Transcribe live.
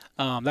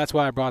That's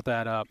why I brought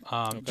that up.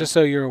 Okay. Just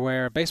so you're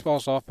aware, baseball,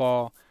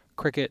 softball,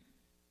 cricket,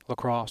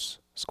 lacrosse,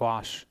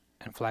 squash,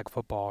 and flag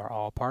football are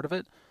all part of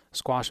it.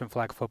 Squash and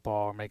flag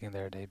football are making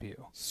their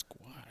debut.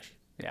 Squash.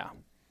 Yeah,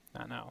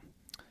 I know.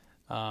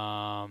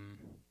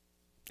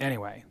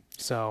 Anyway,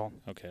 so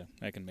Okay,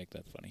 I can make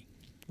that funny.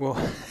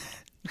 well,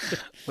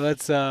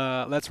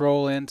 let's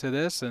roll into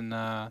this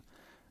and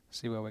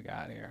see what we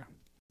got here.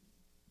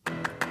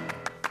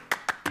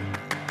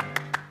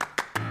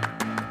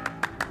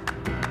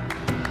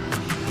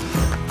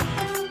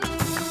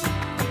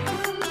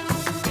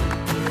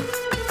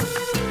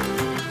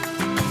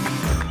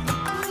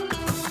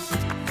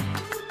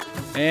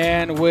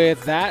 And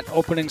with that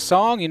opening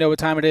song, you know what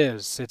time it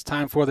is. It's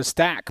time for the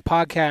Stack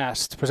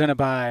Podcast, presented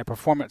by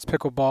Performance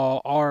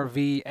Pickleball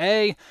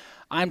RVA.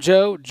 I'm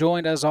Joe,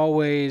 joined as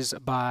always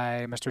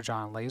by Mr.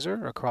 John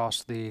Laser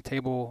across the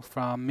table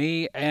from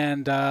me.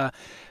 And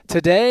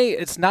today,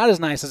 it's not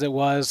as nice as it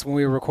was when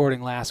we were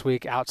recording last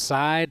week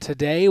outside.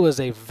 Today was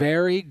a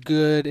very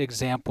good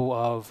example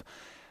of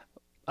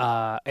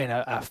and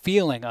a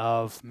feeling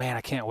of, man,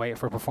 I can't wait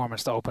for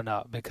performance to open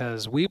up,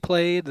 because we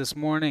played this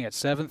morning at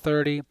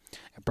 7:30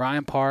 at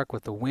Bryant Park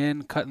with the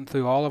wind cutting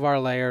through all of our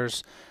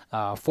layers,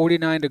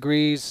 49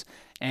 degrees,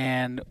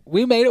 and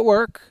we made it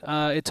work.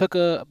 It took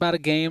about a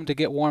game to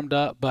get warmed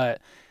up, but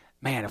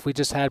man, if we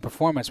just had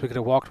performance, we could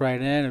have walked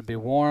right in. It'd be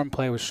warm,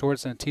 play with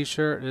shorts and a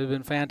T-shirt. It would have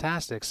been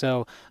fantastic.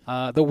 So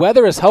the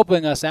weather is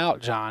helping us out,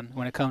 John,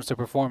 when it comes to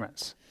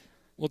performance.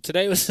 Well,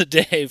 today was the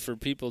day for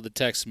people to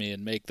text me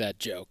and make that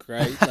joke,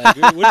 right? Like,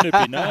 wouldn't it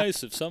be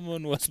nice if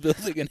someone was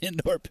building an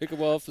indoor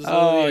pickleball facility?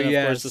 Oh, and of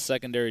yes. course, the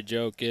secondary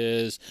joke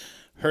is,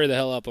 hurry the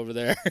hell up over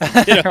there,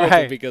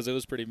 Right. because it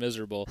was pretty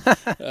miserable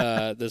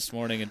this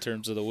morning in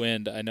terms of the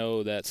wind. I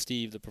know that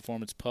Steve, the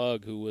performance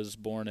pug, who was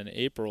born in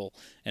April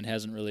and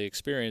hasn't really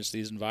experienced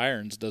these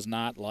environs, does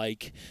not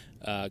like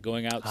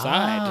going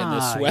outside in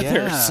this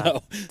weather. Yeah.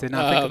 So Did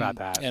not think about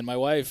that. And my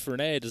wife,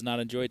 Renee, does not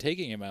enjoy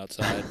taking him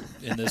outside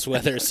in this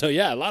weather. So,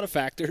 yeah, a lot of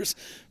factors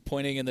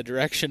pointing in the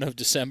direction of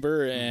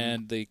December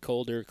and the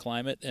colder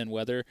climate and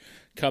weather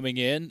coming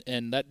in.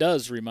 And that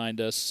does remind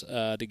us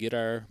to get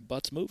our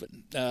butts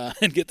moving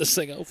and get this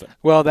thing open.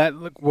 Well,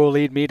 that will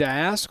lead me to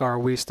ask, are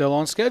we still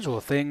on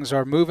schedule? Things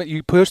are moving.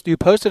 You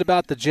posted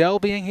about the gel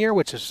being here,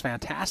 which is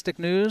fantastic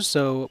news,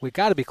 so we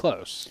got to be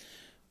close.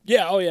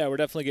 Yeah, oh yeah, we're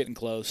definitely getting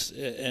close.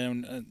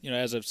 And,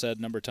 as I've said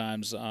a number of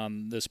times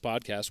on this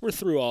podcast, we're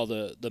through all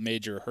the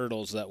major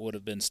hurdles that would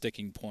have been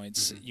sticking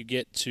points. Mm-hmm. You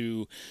get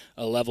to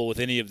a level with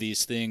any of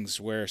these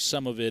things where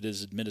some of it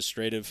is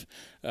administrative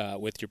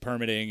with your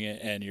permitting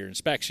and your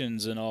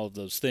inspections and all of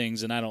those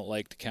things. And I don't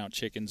like to count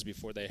chickens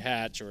before they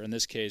hatch, or in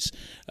this case,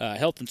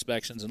 health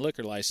inspections and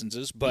liquor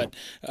licenses. But,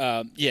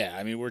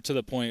 we're to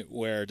the point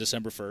where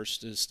December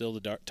 1st is still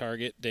the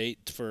target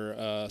date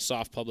for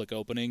soft public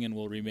opening and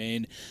will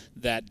remain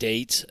that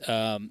date,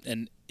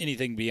 and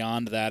anything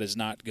beyond that is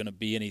not going to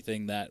be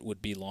anything that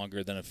would be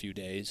longer than a few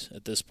days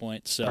at this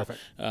point. So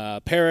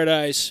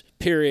paradise,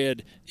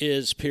 period,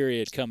 is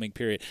period, coming,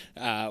 period,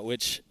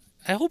 which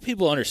I hope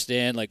people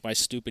understand, like, my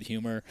stupid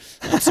humor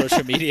on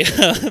social media,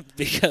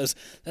 because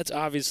that's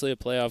obviously a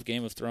playoff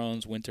Game of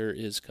Thrones. Winter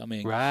is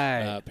coming.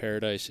 Right.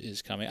 Paradise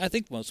is coming. I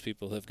think most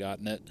people have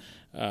gotten it.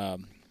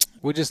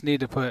 We just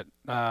need to put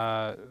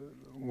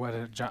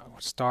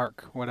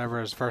Stark, whatever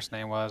his first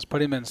name was,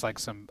 put him in like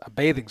a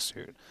bathing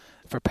suit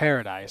for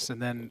Paradise,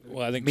 and then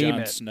I think meme Jon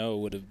it. Snow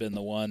would have been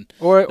the one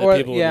or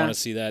people would want to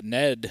see that.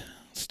 Ned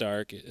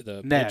Stark,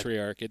 the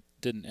patriarch, it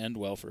didn't end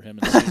well for him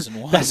in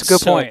season 1. That's a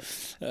good point.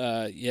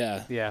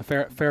 Yeah,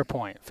 fair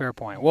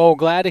point. Well,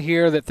 glad to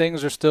hear that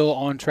things are still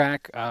on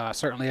track.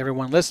 Certainly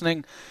everyone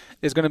listening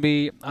is going to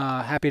be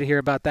happy to hear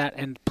about that.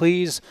 And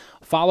please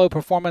follow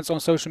Performance on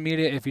social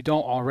media if you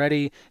don't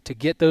already to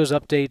get those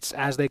updates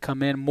as they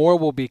come in. More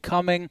will be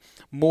coming.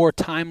 More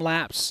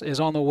time-lapse is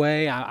on the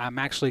way. I'm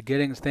actually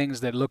getting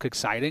things that look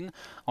exciting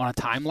on a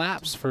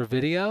time-lapse for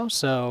video.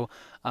 So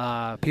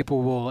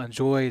people will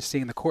enjoy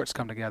seeing the courts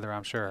come together,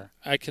 I'm sure.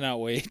 I cannot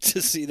wait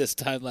to see this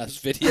time-lapse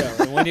video.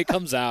 And when it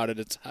comes out, and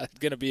it's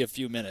going to be a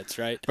few minutes,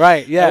 right?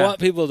 Right, yeah. I want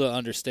people to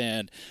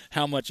understand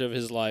how much of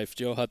his life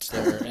Joe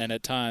Hutzler and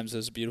at times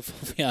his beautiful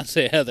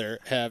fiancée Heather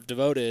have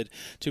devoted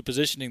to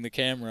positioning the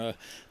camera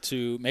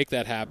to make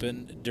that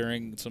happen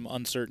during some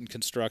uncertain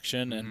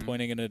construction and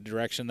pointing in a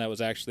direction that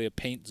was actually a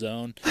paint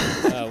zone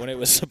when it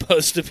was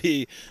supposed to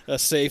be a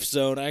safe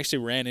zone. I actually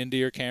ran into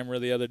your camera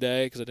the other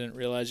day because I didn't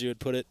realize you had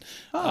put it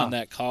on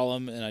that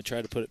column, and I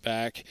tried to put it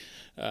back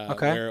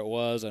where it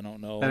was. I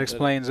don't know. That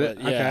explains it.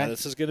 Yeah, okay.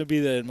 This is going to be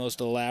the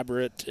most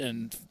elaborate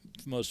and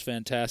most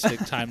fantastic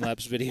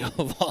time-lapse video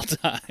of all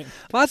time.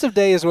 Lots of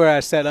days where I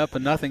set up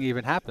and nothing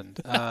even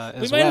happened We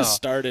as might well. have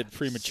started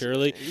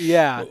prematurely.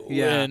 Yeah.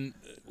 And,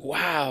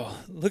 wow,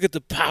 look at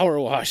the power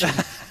washing.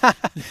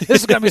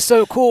 This is going to be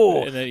so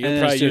cool. And then you'll And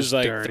probably it's use just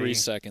like dirty. 3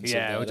 seconds.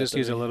 Yeah, of we'll that just at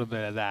use the a little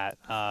bit of that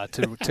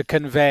to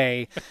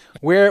convey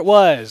where it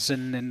was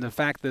and the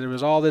fact that there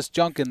was all this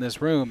junk in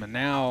this room, and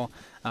now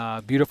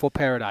beautiful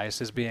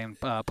paradise is being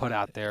put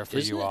out there for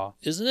you all.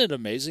 Isn't it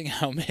amazing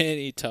how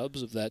many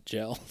tubs of that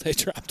gel they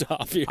dropped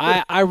off here?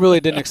 I really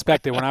didn't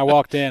expect it when I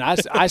walked in.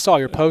 I saw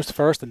your post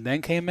first and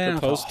then came in.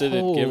 The post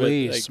didn't give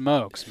it, like,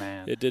 smokes,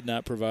 man. It did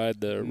not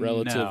provide the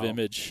relative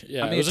image.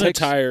 Yeah, I mean, it was an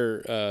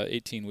entire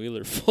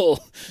 18-wheeler full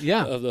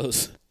of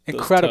those.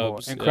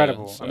 Incredible.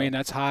 Yeah, so. I mean,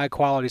 that's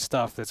high-quality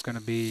stuff that's going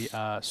to be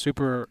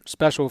super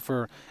special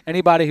for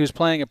anybody who's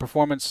playing a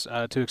performance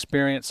to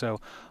experience. So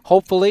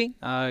hopefully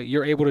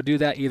you're able to do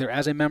that either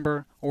as a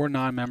member or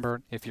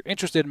non-member. If you're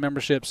interested in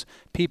memberships,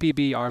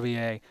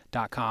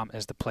 ppbrva.com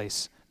is the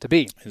place to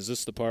be. Is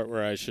this the part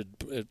where I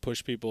should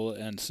push people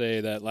and say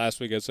that last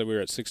week I said we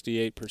were at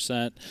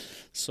 68%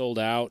 sold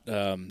out?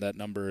 That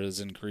number has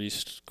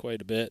increased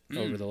quite a bit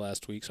over the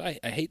last week. So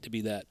I hate to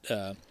be that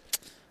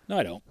no,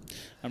 I don't.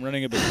 I'm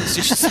running a business.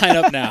 You should sign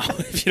up now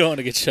if you don't want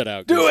to get shut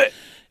out. Do it.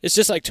 It's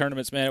just like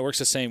tournaments, man. It works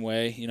the same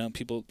way. You know,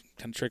 people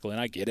kind of trickle in.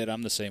 I get it.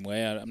 I'm the same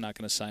way. I'm not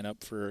going to sign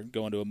up for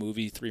going to a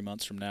movie 3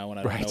 months from now when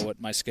I don't know what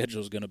my schedule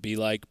is going to be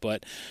like.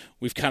 But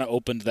we've kind of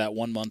opened that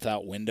 1 month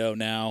out window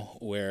now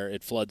where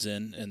it floods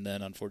in, and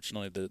then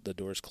unfortunately the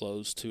doors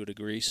close to a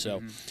degree.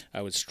 So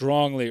I would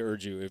strongly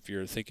urge you, if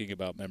you're thinking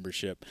about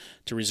membership,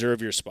 to reserve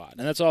your spot.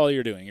 And that's all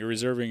you're doing. You're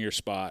reserving your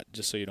spot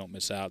just so you don't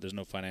miss out. There's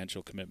no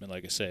financial commitment,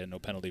 like I say, and no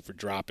penalty for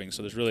dropping.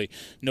 So there's really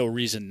no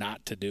reason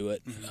not to do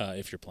it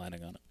if you're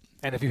planning on it.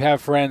 And if you have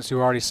friends who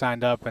already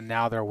signed up and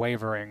now they're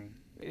wavering,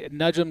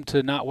 nudge them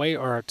to not wait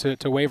or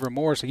to waver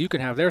more so you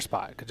can have their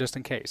spot just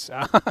in case.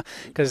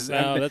 Because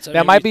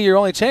that might be your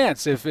only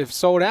chance if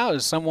sold out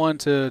is someone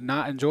to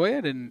not enjoy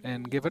it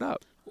and give it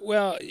up.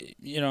 Well,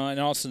 you know, in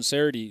all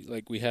sincerity,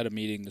 like we had a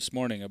meeting this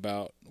morning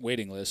about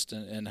waiting list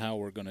and how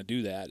we're going to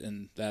do that,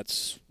 and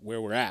that's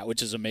where we're at,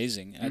 which is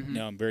amazing.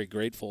 I'm very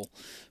grateful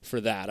for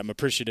that. I'm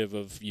appreciative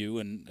of you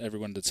and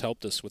everyone that's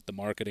helped us with the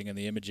marketing and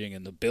the imaging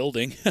and the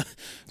building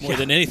more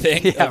than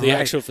anything of the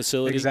actual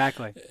facility.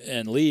 Exactly.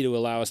 And Lee to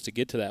allow us to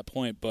get to that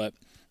point, but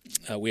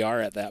we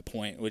are at that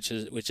point, which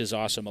is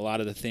awesome. A lot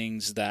of the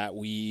things that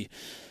we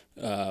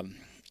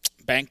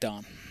banked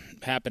on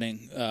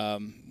happening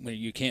when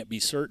you can't be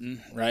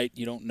certain, right?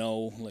 You don't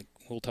know. Like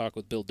we'll talk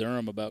with Bill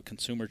Durham about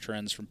consumer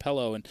trends from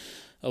Pello, and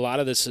a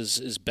lot of this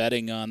is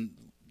betting on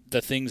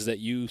the things that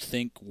you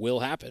think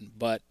will happen,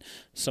 but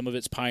some of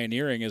it's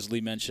pioneering, as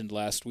Lee mentioned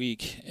last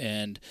week,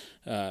 and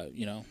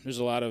there's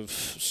a lot of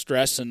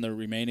stress in the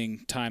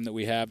remaining time that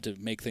we have to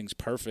make things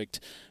perfect,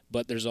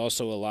 but there's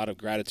also a lot of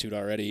gratitude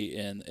already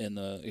in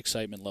the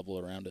excitement level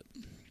around it.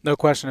 No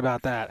question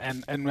about that.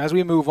 And as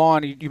we move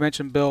on, you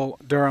mentioned Bill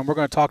Durham. We're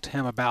going to talk to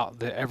him about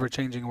the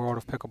ever-changing world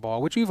of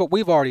pickleball, which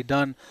we've already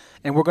done,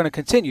 and we're going to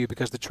continue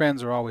because the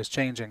trends are always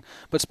changing.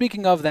 But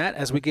speaking of that,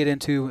 as we get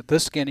into the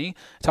skinny,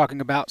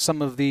 talking about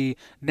some of the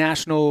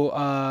national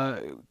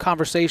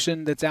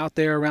conversation that's out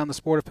there around the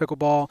sport of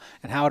pickleball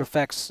and how it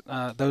affects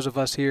those of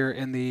us here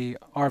in the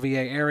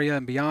RVA area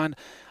and beyond,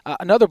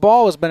 another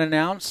ball has been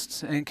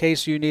announced in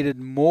case you needed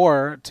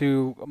more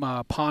to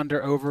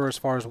ponder over as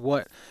far as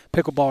what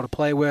pickleball to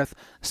play with.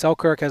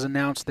 Selkirk has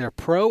announced their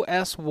Pro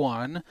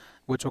S1,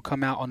 which will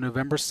come out on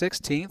November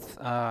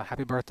 16th.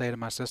 Happy birthday to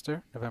my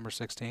sister, November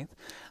 16th.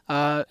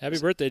 Happy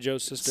birthday,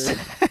 Joe's sister.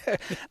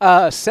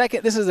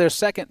 This is their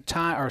second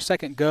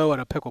go at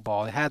a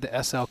pickleball. They had the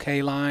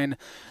SLK line,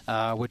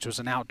 which was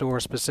an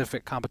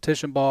outdoor-specific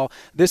competition ball.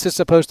 This is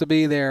supposed to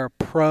be their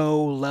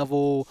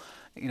pro-level,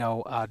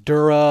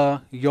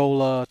 Dura,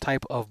 Yola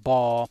type of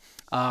ball.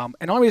 And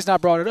the only reason I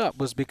brought it up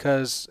was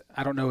because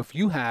I don't know if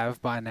you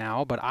have by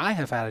now, but I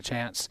have had a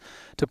chance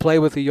to play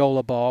with the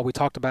Yola ball. We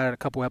talked about it a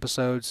couple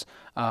episodes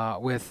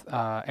with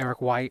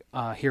Eric White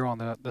here on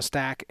the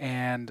Stack,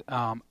 and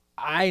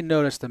I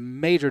noticed a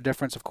major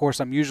difference. Of course,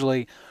 I'm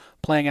usually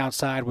playing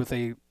outside with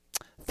a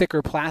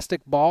thicker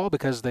plastic ball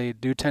because they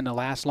do tend to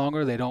last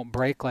longer. They don't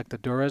break like the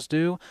Duras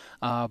do.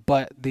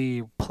 But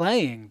the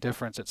playing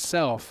difference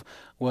itself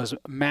was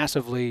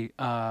massively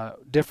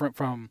different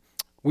from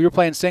we were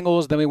playing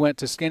singles, then we went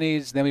to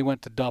skinnies, then we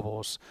went to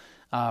doubles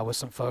with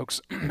some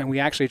folks. And we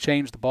actually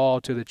changed the ball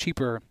to the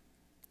cheaper,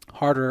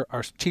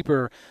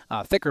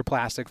 thicker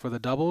plastic for the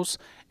doubles.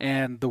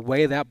 And the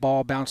way that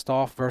ball bounced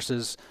off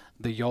versus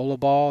the Yola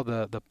ball,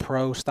 the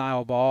pro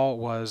style ball,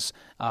 was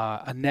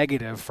a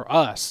negative for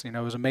us. It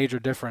was a major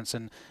difference,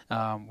 and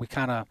we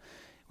kind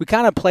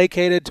of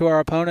placated to our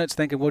opponents,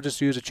 thinking we'll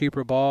just use a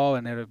cheaper ball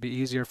and it would be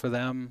easier for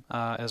them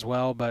as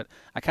well. But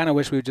I kind of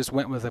wish we just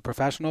went with a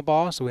professional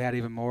ball, so we had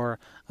even more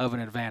of an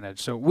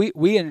advantage. So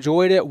we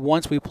enjoyed it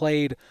once we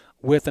played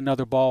with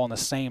another ball on the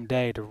same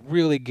day to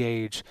really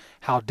gauge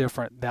how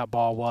different that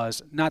ball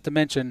was. Not to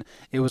mention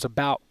it was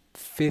about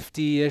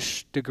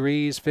 50-ish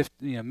degrees,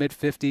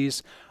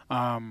 mid-50s.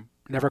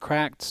 Never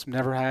cracked,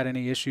 never had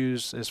any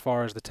issues as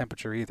far as the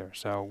temperature either.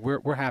 So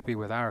we're happy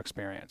with our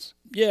experience.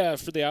 Yeah,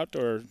 for the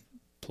outdoor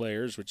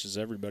players, which is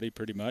everybody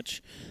pretty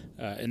much,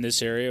 in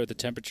this area with the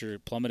temperature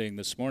plummeting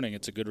this morning,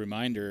 it's a good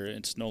reminder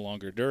it's no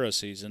longer Dura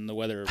season. The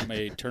weather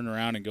may turn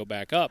around and go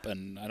back up,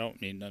 and I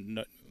don't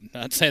mean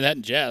not saying that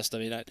in jest. I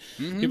mean,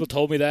 people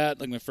told me that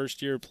like my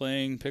first year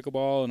playing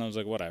pickleball, and I was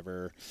like,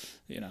 whatever.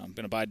 I'm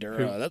going to buy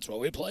Durham. That's what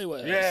we play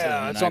with.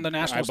 Yeah, it's on the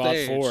national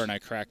stage. I bought 4, and I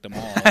cracked them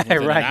all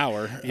within an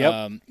hour Yep.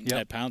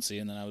 at Pouncey,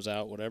 and then I was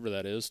out, whatever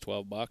that is,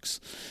 $12,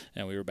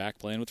 and we were back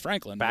playing with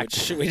Franklin,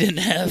 which we didn't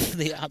have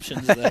the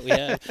options that we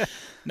have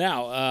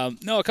now.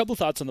 A couple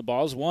thoughts on the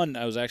balls. One,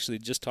 I was actually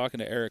just talking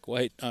to Eric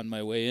White on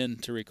my way in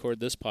to record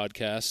this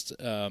podcast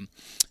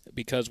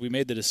because we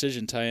made the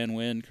decision, Tyann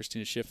Wynn,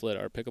 Christina Shiflett,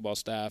 our pickleball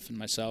staff, and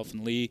myself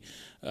and Lee,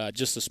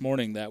 just this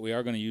morning, that we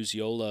are going to use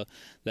Yola,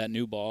 that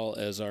new ball,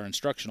 as our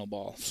instructional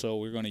ball. So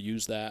we're going to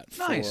use that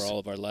for all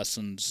of our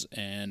lessons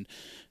and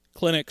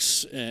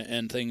clinics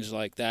and things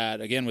like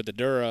that. Again, with the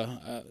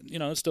Dura,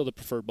 it's still the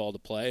preferred ball to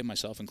play,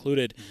 myself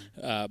included.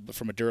 But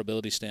from a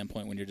durability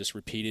standpoint, when you're just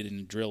repeated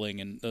and drilling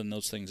and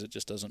those things, it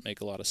just doesn't make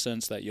a lot of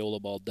sense. That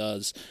Yola ball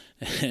does.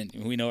 And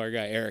we know our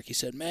guy Eric. He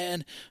said,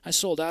 "Man, I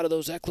sold out of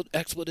those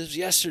expletives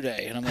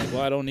yesterday." And I'm like,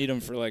 "Well, I don't need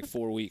them for like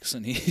 4 weeks."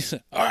 And he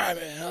said, "All right,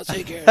 man, I'll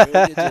take care of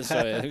it."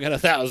 So we got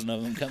 1,000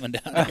 of them coming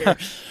down here.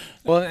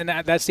 Well, and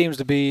that seems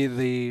to be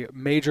the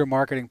major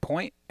marketing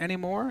point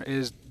anymore,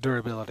 is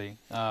durability,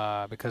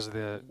 because of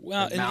the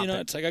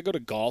it's like I go to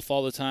golf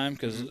all the time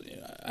because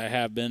I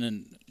have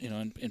been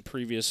in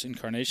previous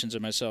incarnations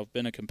of myself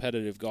been a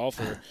competitive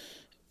golfer.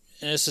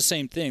 And it's the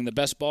same thing. The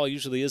best ball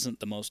usually isn't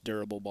the most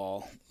durable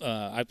ball.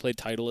 I played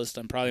Titleist.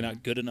 I'm probably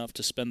not good enough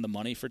to spend the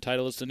money for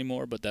Titleist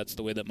anymore, but that's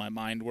the way that my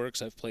mind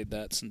works. I've played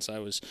that since I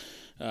was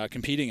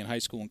competing in high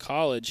school and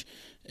college,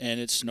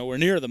 and it's nowhere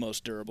near the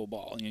most durable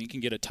ball. You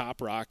can get a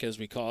Top Rock, as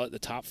we call it, the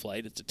Top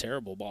Flight. It's a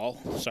terrible ball.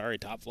 Sorry,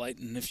 Top Flight.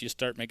 And if you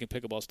start making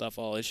pickleball stuff,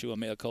 I'll issue a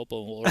mea culpa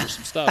and we'll order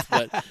some stuff.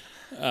 But,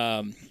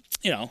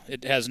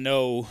 it has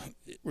no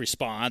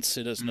response.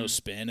 It has no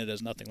spin. It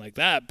has nothing like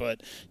that.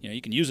 But,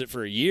 you can use it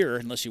for a year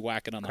unless you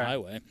whack it on the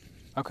highway.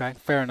 Okay,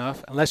 fair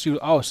enough. Unless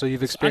so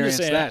you've experienced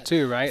that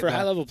too, right? For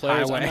high-level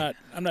players,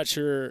 I'm not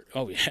sure.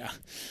 Oh yeah,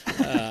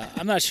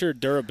 I'm not sure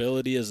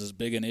durability is as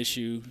big an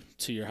issue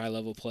to your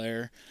high-level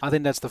player. I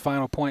think that's the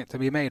final point to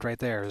be made right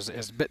there. Is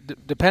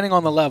depending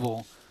on the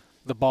level,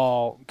 the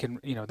ball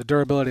can, the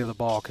durability of the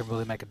ball can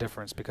really make a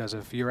difference. Because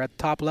if you're at the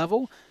top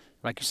level,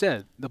 like you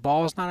said, the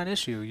ball is not an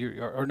issue.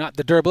 Or not,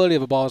 the durability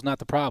of a ball is not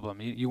the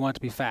problem. You want it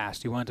to be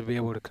fast. You want it to be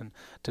able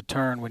to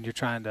turn when you're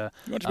trying to.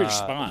 You want it to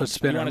respond. Put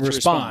spin and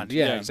respond.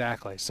 Yeah,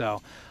 exactly.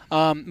 So,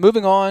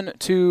 moving on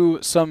to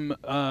some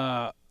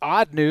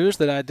odd news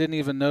that I didn't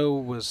even know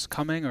was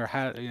coming or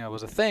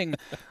was a thing.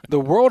 The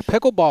World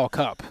Pickleball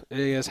Cup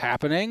is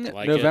happening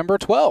November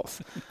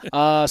 12th.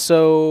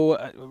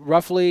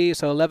 Roughly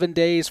 11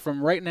 days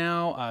from right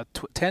now,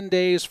 10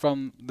 days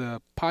from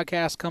the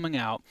podcast coming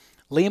out.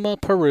 Lima,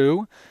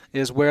 Peru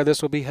is where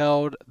this will be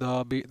held.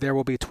 There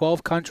will be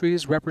 12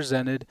 countries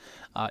represented.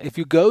 If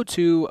you go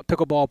to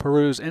Pickleball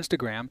Peru's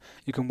Instagram,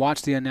 you can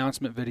watch the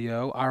announcement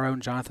video. Our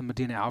own Jonathan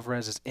Medina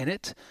Alvarez is in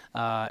it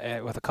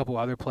with a couple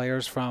other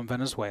players from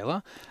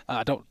Venezuela.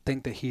 I don't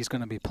think that he's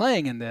going to be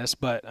playing in this,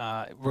 but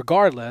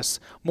regardless,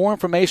 more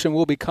information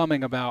will be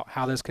coming about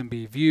how this can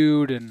be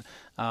viewed and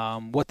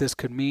what this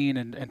could mean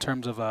in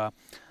terms of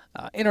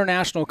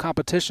international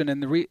competition.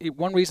 And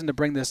one reason to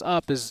bring this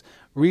up is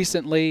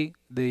recently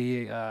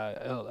the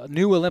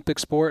new Olympic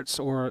sports,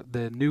 or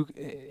the new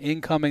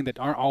incoming that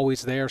aren't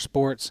always there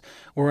sports,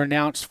 were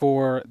announced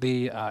for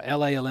the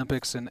LA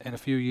Olympics in a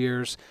few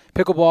years.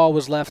 Pickleball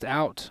was left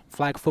out.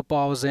 Flag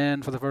football was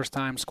in for the first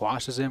time.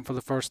 Squash is in for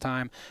the first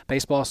time.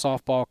 Baseball,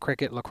 softball,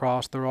 cricket,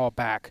 lacrosse, they're all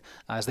back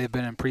as they've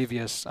been in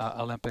previous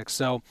Olympics.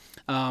 So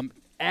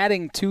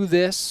adding to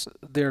this,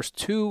 there's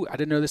two, I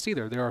didn't know this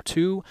either, there are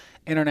two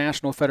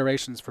international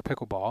federations for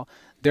pickleball.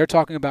 They're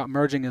talking about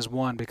merging as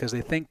one because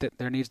they think that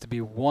there needs to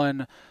be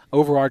one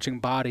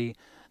overarching body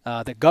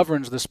that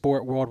governs the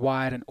sport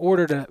worldwide in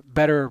order to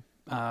better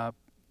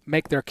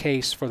make their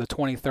case for the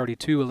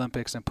 2032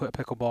 Olympics and put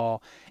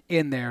pickleball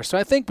in there. So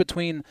I think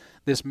between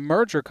this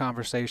merger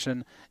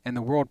conversation and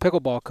the World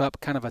Pickleball Cup,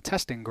 kind of a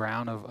testing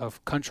ground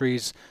of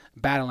countries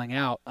battling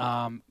out,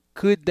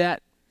 could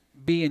that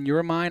be, in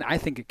your mind? I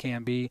think it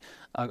can be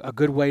a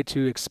good way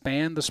to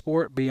expand the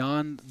sport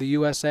beyond the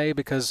USA,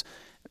 because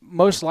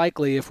most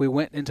likely if we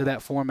went into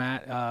that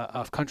format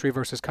of country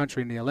versus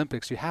country in the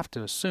Olympics, you have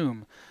to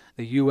assume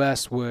the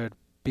U.S. would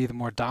be the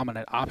more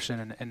dominant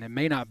option, and it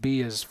may not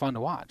be as fun to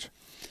watch.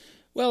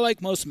 Well,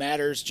 like most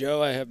matters,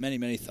 Joe, I have many,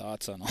 many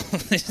thoughts on all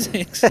these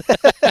things.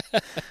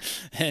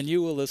 And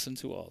you will listen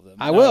to all of them.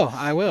 I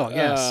will,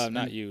 yes.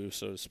 Not you,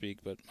 so to speak,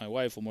 but my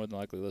wife will more than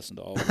likely listen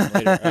to all of them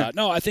later.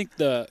 No, I think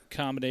the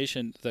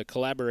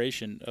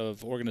collaboration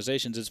of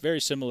organizations is very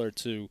similar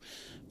to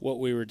what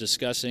we were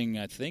discussing,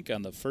 I think,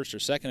 on the first or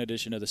second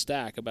edition of the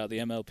Stack about the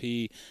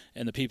MLP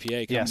and the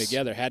PPA coming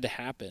together. Had to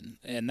happen,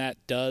 and that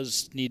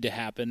does need to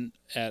happen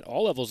at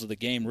all levels of the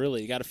game,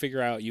 really. You got to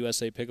figure out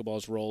USA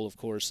Pickleball's role, of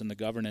course, in the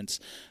governance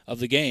of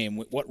the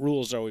game. What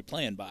rules are we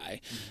playing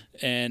by?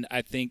 And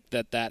I think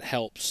that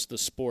helps the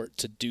sport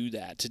to do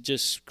that, to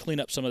just clean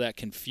up some of that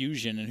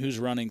confusion and who's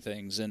running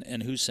things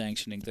and who's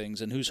sanctioning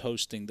things and who's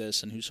hosting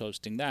this and who's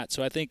hosting that.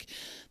 So I think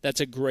that's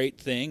a great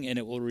thing, and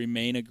it will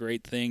remain a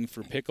great thing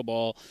for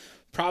pickleball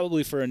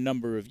probably for a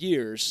number of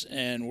years,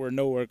 and we're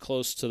nowhere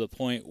close to the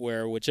point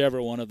where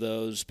whichever one of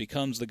those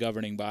becomes the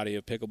governing body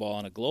of pickleball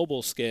on a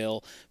global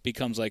scale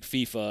becomes like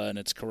FIFA and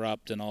it's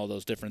corrupt and all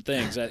those different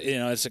things.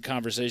 It's a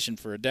conversation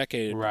for a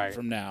decade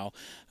from now.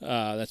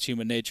 That's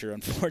human nature,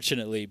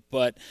 unfortunately.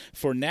 But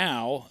for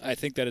now, I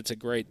think that it's a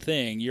great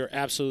thing. You're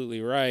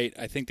absolutely right.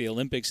 I think the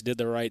Olympics did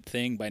the right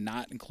thing by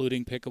not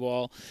including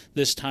pickleball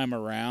this time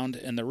around.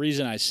 And the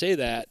reason I say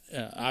that,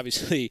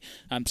 obviously,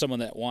 I'm someone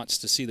that wants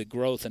to see the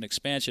growth and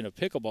expansion of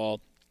pickleball,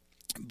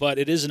 but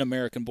it is an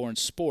American-born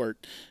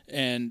sport,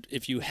 and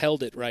if you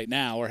held it right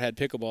now or had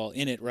pickleball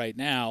in it right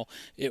now,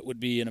 it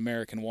would be an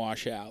American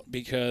washout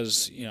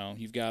because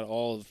you've got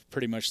all of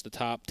pretty much the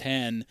top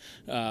 10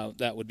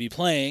 that would be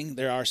playing.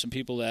 There are some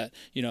people that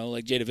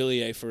like Jay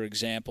DeVilliers, for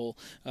example,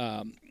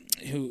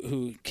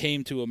 who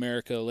came to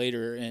America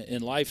later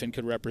in life and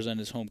could represent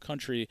his home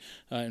country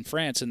in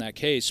France in that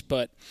case.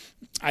 But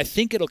I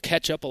think it'll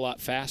catch up a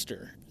lot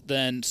faster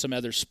than some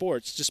other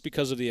sports just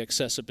because of the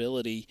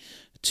accessibility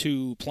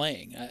to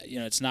playing.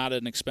 It's not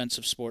an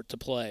expensive sport to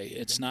play.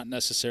 It's not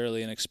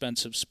necessarily an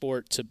expensive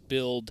sport to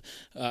build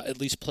at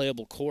least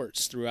playable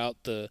courts throughout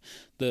the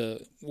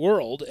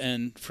world,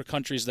 and for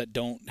countries that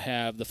don't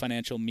have the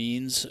financial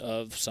means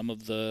of some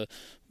of the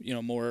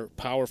more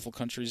powerful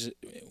countries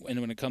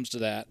when it comes to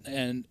that.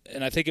 And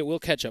I think it will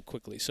catch up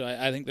quickly. So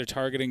I think they're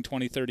targeting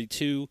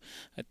 2032.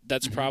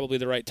 That's probably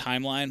the right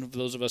timeline for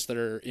those of us that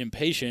are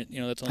impatient.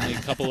 That's only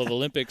a couple of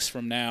Olympics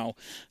from now.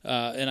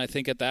 And I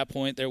think at that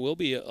point there will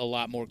be a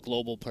lot more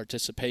global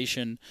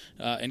participation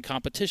and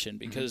competition,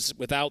 because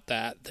without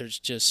that there's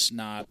just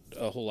not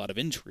a whole lot of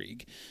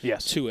intrigue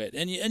to it.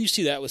 And you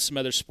see that with some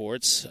other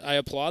sports. I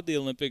applaud the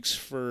Olympics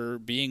for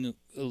being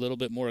a little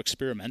bit more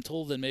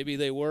experimental than maybe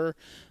they were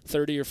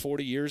 30 or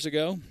 40 years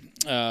ago,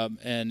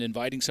 and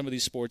inviting some of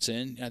these sports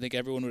in. I think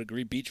everyone would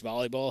agree beach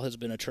volleyball has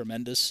been a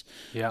tremendous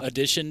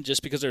addition,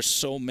 just because there's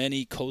so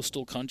many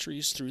coastal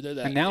countries through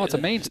there. And now it's a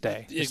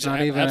mainstay. It's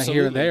not even a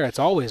here and there. It's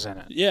always in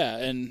it. Yeah,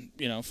 and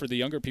for the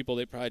younger people,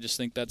 they probably just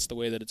think that's the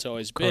way that it's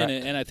always been.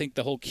 And I think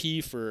the whole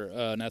key for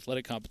an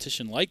athletic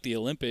competition like the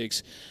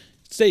Olympics,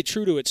 stay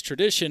true to its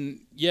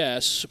tradition,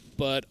 yes,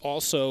 but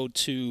also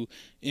to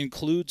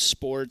include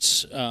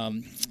sports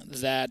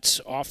that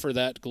offer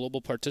that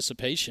global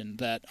participation,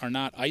 that are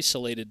not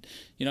isolated.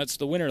 It's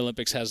the Winter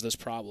Olympics has this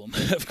problem,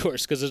 of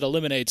course, because it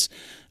eliminates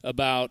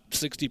about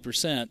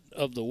 60%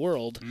 of the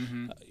world.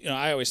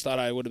 I always thought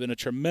I would have been a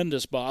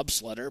tremendous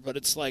bobsledder, but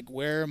it's like,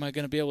 where am I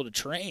going to be able to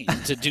train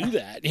to do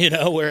that?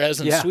 Whereas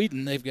in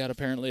Sweden, they've got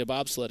apparently a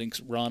bobsledding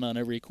run on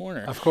every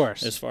corner. Of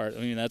course.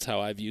 That's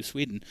how I view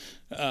Sweden.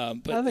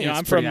 But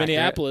I'm from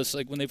Minneapolis.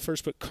 Like when they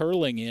first put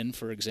curling in,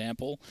 for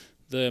example,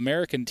 the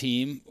American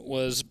team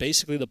was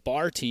basically the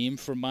bar team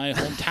from my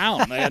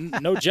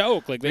hometown. No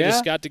joke. Like they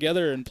just got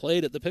together and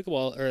played at the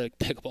pickleball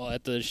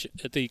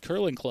at the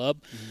curling club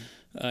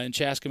in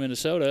Chaska,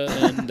 Minnesota,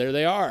 and there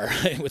they are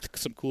with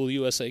some cool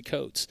USA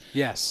coats.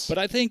 Yes. But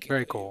I think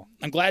very cool.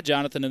 I'm glad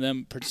Jonathan and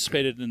them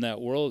participated in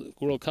that World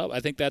Cup. I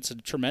think that's a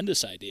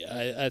tremendous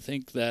idea. I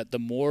think that the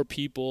more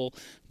people,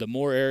 the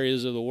more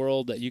areas of the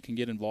world that you can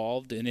get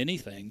involved in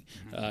anything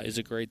is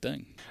a great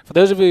thing. For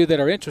those of you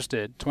that are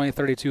interested,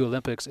 2032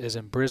 Olympics is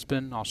in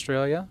Brisbane,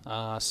 Australia.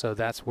 So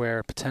that's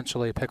where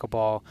potentially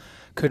pickleball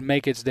could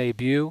make its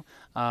debut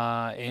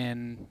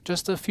in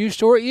just a few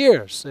short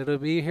years. It'll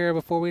be here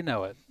before we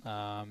know it.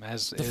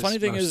 The funny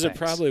thing is, it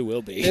probably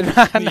will be.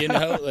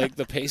 Like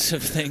the pace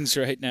of things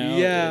right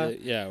now.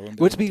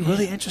 What'd be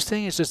really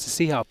interesting is just to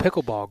see how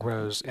pickleball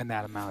grows in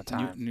that amount of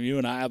time. You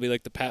and I will be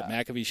like the Pat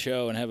McAfee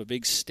show and have a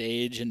big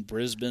stage in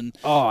Brisbane,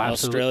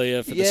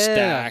 Australia for the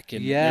stack,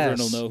 and everyone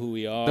will know who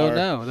we are.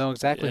 They'll know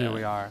exactly who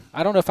we are.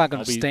 I don't know if I'm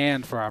going to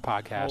stand for our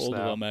podcast. How old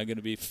though. Am I going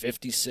to be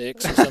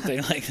 56 or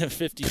something like that?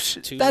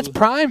 52. That's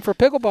prime for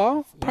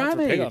pickleball. Prime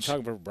age. I'm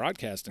talking about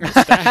broadcasting.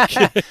 Stack.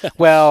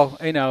 Well,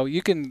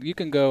 you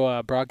can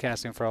go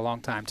broadcasting for a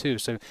long time too.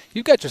 So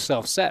you got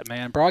yourself set,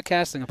 man.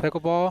 Broadcasting a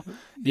pickleball.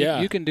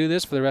 You can do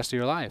this for the rest of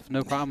your life.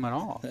 No problem at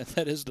all.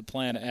 That is the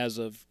plan as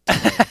of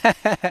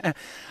today.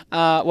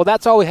 Well,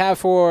 that's all we have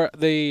for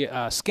the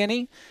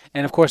skinny.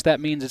 And, of course, that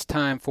means it's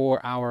time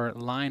for our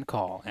line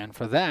call. And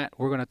for that,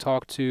 we're going to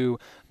talk to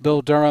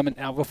Bill Durham. And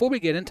now, before we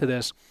get into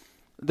this,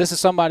 this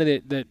is somebody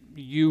that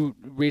you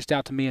reached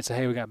out to me and said,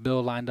 hey, we got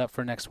Bill lined up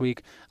for next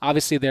week.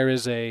 Obviously, there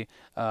is a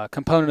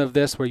component of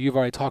this where you've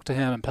already talked to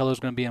him, and Pello's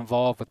going to be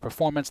involved with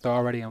performance. They're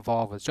already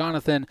involved with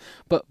Jonathan.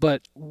 But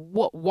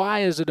why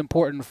is it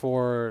important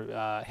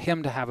for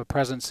him to have a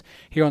presence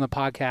here on the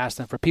podcast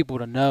and for people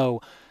to know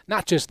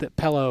not just that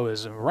Pello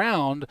is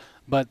around,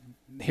 but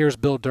here's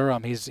Bill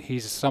Durham.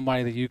 He's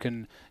somebody that you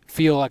can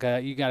feel like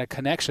you got a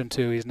connection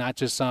to. He's not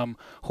just some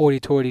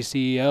hoity-toity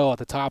CEO at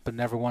the top and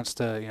never wants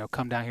to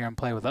come down here and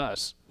play with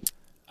us.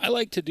 I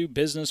like to do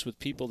business with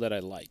people that I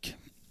like.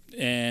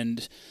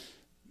 And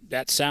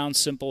that sounds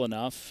simple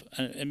enough,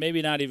 and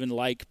maybe not even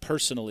like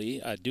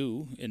personally. I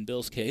do in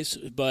Bill's case,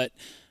 but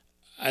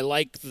I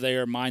like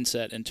their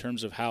mindset in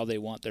terms of how they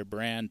want their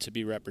brand to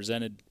be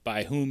represented,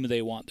 by whom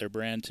they want their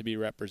brand to be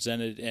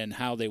represented, and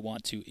how they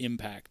want to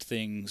impact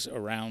things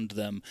around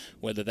them,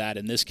 whether that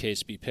in this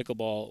case be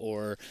pickleball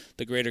or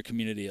the greater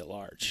community at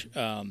large.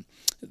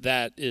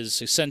 That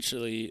is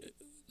essentially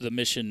the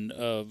mission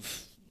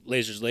of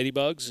Lasers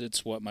Ladybugs.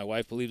 It's what my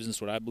wife believes in. It's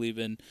what I believe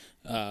in,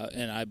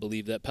 and I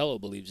believe that Pello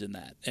believes in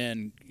that.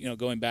 And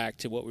going back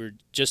to what we were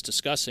just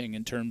discussing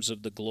in terms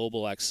of the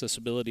global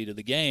accessibility to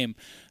the game,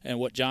 and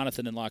what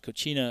Jonathan and La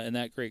Cochina and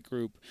that great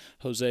group,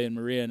 Jose and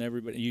Maria and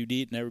everybody,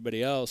 Judith and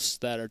everybody else,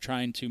 that are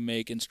trying to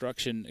make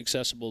instruction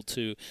accessible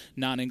to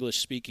non-English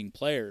speaking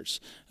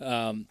players.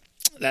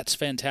 That's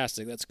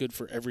fantastic. That's good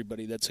for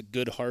everybody. That's a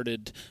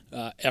good-hearted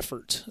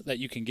effort that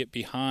you can get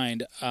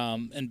behind.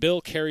 And Bill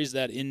carries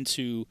that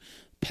into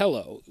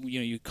Pello.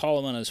 You call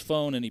him on his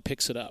phone and he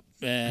picks it up,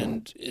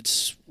 and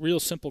it's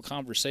real simple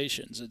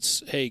conversations.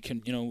 It's, hey,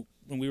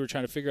 when we were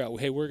trying to figure out,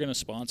 hey, we're going to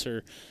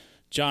sponsor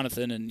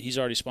Jonathan, and he's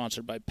already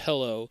sponsored by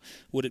Pello,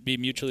 would it be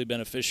mutually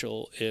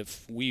beneficial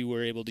if we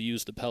were able to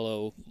use the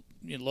Pello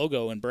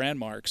logo and brand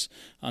marks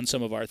on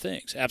some of our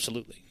things?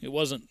 Absolutely. It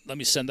wasn't, let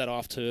me send that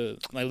off to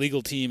my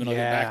legal team and I'll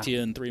get back to you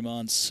in 3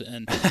 months.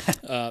 And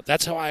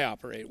that's how I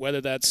operate,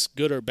 whether that's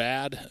good or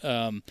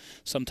bad.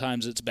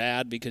 Sometimes it's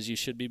bad because you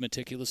should be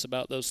meticulous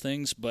about those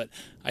things, but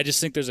I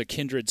just think there's a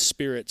kindred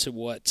spirit to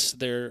what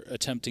they're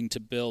attempting to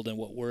build and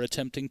what we're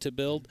attempting to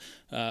build.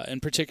 And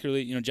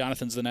particularly,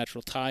 Jonathan's the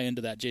natural tie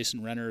into that.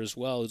 Jason Renner as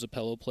well, who's a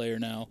Pello player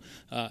now,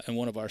 and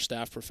one of our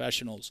staff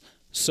professionals.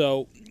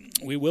 So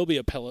we will be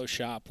a Pello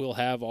shop. We'll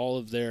have all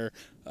of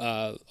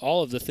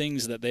the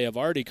things that they have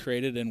already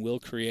created and will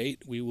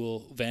create. We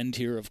will vend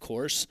here, of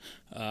course.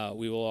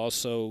 We will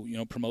also,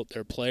 promote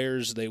their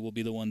players. They will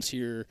be the ones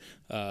here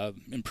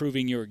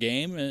improving your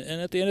game.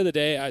 And at the end of the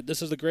day,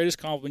 this is the greatest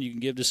compliment you can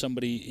give to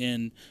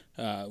somebody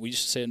we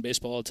used to say in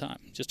baseball all the time,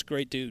 just a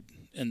great dude.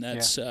 And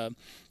that's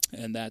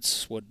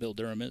what Bill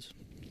Durham is.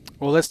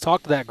 Well, let's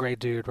talk to that great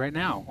dude right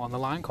now on the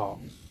line call.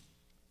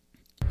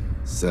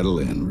 Settle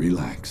in,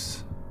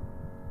 relax.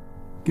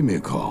 Give me a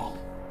call.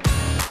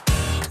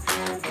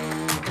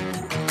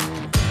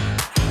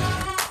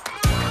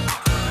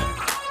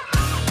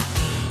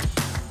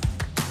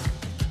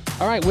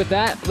 All right, with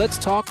that, let's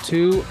talk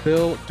to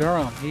Bill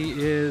Durham. He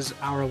is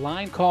our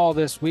line call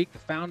this week, the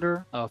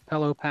founder of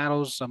Pello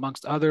Paddles,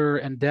 amongst other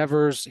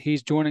endeavors.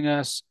 He's joining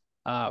us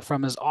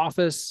from his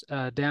office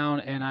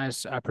down in, I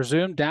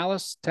presume,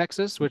 Dallas,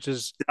 Texas, which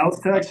is Dallas,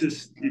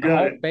 Texas. You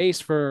got it.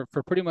 Base for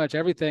pretty much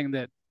everything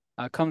that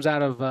comes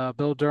out of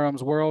Bill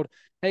Durham's world.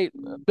 Hey,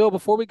 Bill,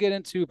 before we get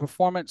into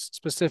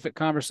performance-specific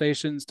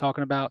conversations,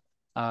 talking about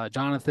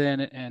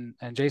Jonathan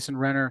and Jason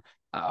Renner,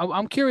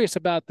 I'm curious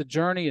about the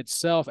journey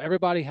itself.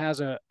 Everybody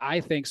has I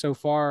think so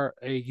far,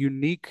 a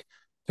unique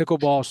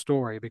pickleball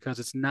story because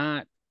it's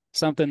not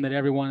something that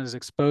everyone is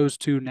exposed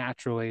to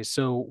naturally.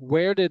 So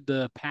where did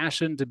the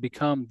passion to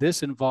become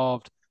this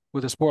involved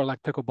with a sport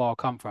like pickleball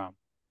come from?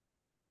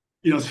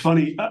 It's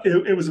funny.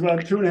 It was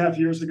about 2.5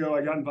 years ago.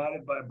 I got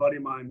invited by a buddy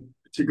of mine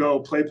to go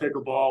play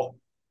pickleball.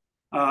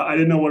 I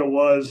didn't know what it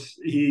was.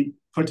 He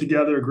put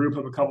together a group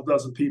of a couple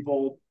dozen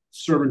people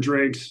serving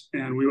drinks,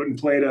 and we went and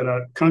played at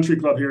a country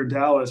club here in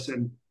Dallas.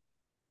 And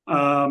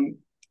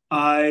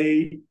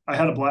I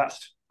had a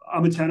blast.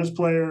 I'm a tennis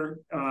player.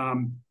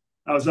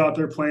 I was out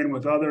there playing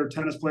with other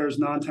tennis players,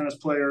 non-tennis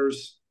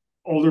players,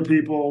 older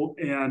people,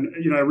 and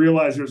I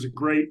realized there's a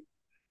great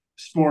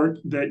sport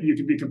that you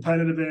could be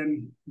competitive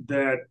in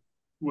that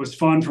was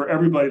fun for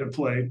everybody to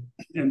play.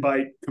 And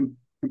by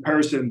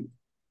comparison,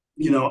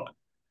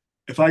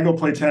 if I go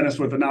play tennis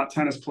with a not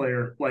tennis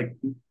player, like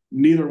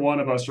neither one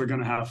of us are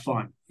going to have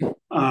fun.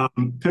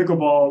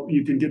 Pickleball,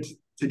 you can get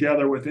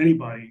together with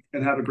anybody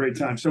and have a great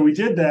time. So we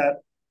did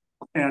that.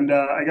 And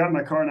I got in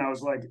my car and I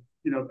was like,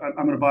 I'm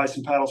going to buy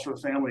some paddles for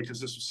the family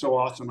because this was so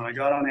awesome. And I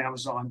got on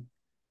Amazon,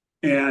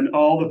 and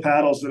all the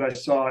paddles that I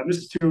saw, and this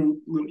is a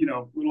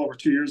little over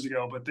 2 years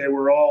ago, but they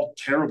were all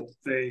terrible.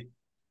 They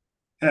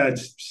had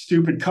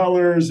stupid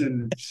colors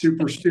and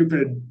super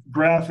stupid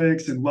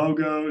graphics and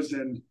logos.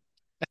 And,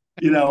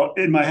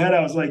 in my head,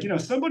 I was like,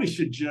 somebody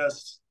should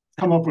just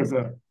come up with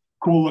a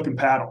cool looking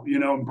paddle,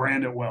 and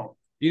brand it well.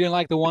 You didn't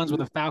like the ones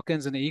with the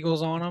Falcons and the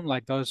Eagles on them,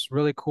 like those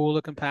really cool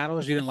looking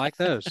paddles? You didn't like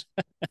those?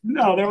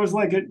 No, there was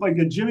like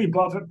a Jimmy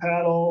Buffett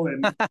paddle,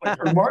 and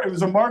it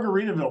was a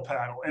Margaritaville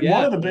paddle, and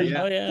one of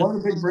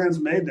the big brands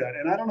made that,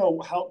 and I don't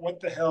know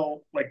what the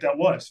hell that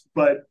was,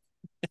 but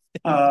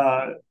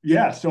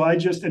So I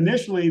just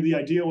initially the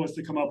idea was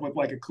to come up with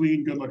like a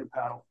clean, good looking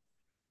paddle,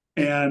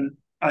 and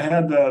I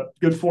had the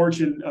good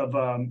fortune of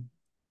I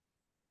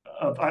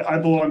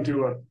belong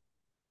to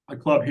a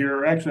club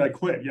here. Actually, I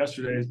quit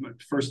yesterday.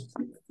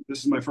 This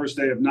is my first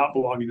day of not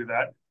belonging to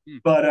that.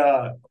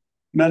 But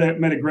met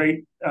a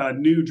great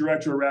new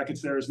director of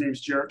rackets there. His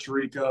name's Jarrett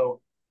Tarico,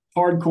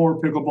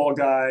 hardcore pickleball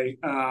guy.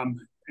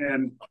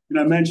 And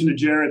I mentioned to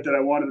Jarrett that I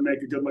wanted to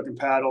make a good looking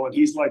paddle, and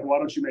he's like, "Why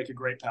don't you make a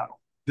great paddle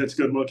that's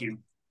good looking?"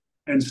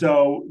 And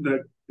so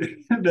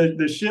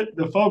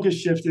the focus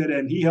shifted,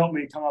 and he helped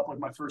me come up with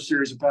my first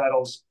series of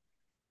paddles,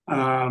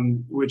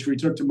 which we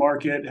took to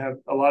market, have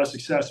a lot of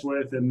success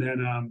with, and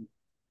then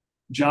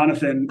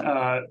Jonathan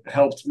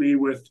helped me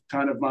with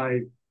kind of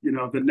my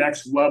the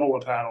next level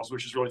of paddles,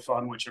 which is really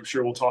fun, which I'm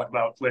sure we'll talk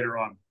about later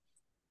on.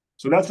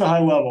 So that's the high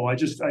level. I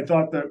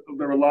thought that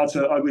there were lots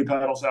of ugly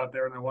paddles out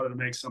there, and I wanted to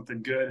make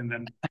something good, and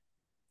then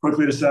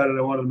quickly decided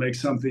I wanted to make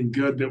something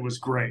good that was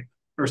great,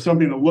 or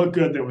something that looked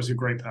good that was a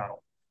great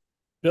paddle.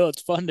 Bill,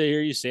 it's fun to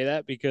hear you say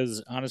that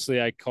because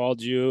honestly, I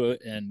called you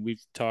and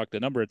we've talked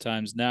a number of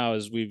times now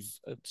as we've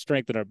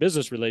strengthened our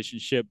business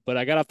relationship. But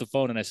I got off the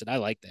phone and I said, I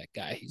like that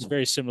guy. He's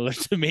very similar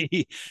to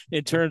me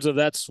in terms of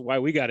that's why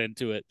we got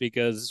into it,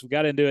 because we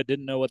got into it,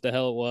 didn't know what the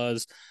hell it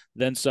was,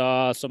 then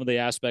saw some of the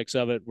aspects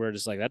of it where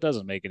it's like, that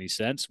doesn't make any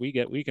sense. We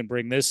can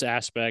bring this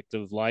aspect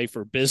of life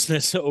or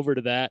business over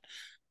to that.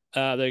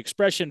 The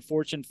expression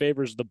fortune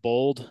favors the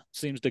bold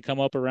seems to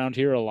come up around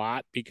here a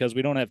lot because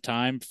we don't have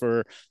time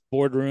for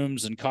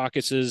boardrooms and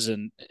caucuses.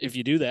 And if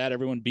you do that,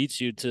 everyone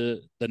beats you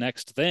to the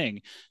next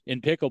thing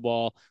in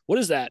pickleball. What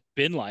has that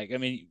been like? I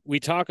mean, we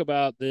talk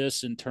about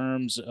this in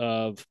terms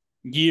of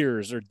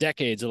years or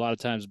decades. A lot of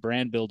times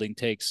brand building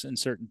takes in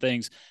certain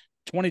things.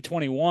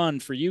 2021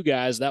 for you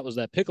guys, that was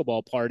that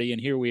pickleball party. And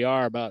here we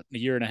are about a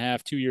year and a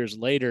half, 2 years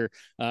later,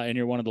 and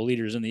you're one of the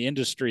leaders in the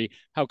industry.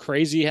 How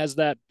crazy has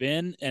that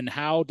been? And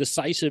how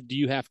decisive do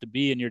you have to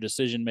be in your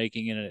decision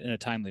making in a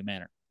timely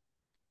manner?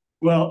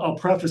 Well, I'll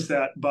preface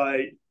that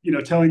by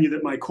telling you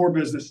that my core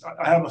business,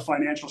 I have a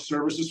financial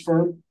services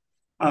firm.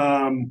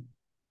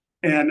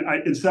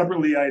 And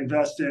separately, I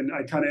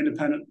kind of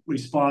independently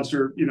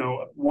sponsor,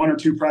 one or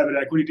two private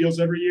equity deals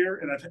every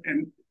year.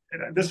 And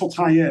this will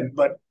tie in,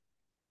 but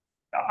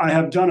I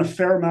have done a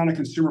fair amount of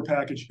consumer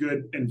packaged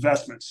good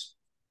investments.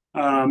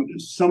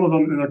 Some of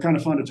them, and they're kind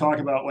of fun to talk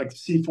about, like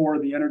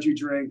C4, the energy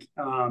drink,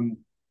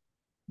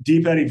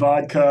 Deep Eddy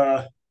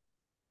vodka,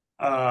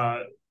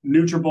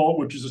 Nutrabolt,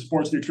 which is a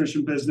sports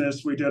nutrition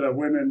business. We did a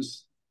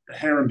women's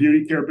hair and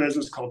beauty care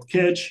business called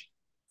Kitsch.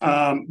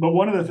 But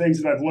one of the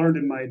things that I've learned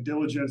in my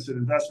diligence and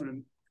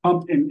investment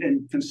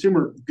in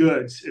consumer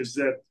goods is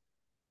that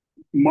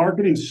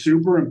marketing's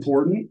super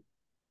important,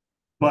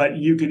 but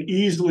you can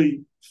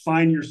easily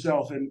find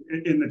yourself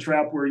in the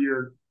trap where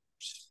you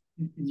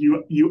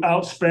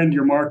outspend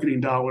your marketing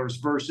dollars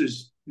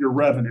versus your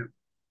revenue.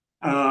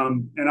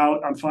 And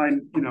I'm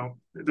fine,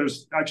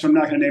 there's actually, I'm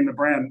not going to name the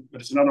brand,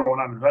 but it's another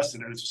one I'm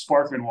invested in. It's a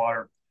sparkling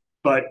water.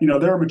 But,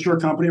 they're a mature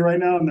company right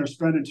now, and they're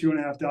spending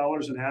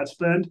 $2.50 in ad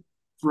spend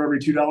for every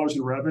 $2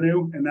 in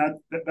revenue. And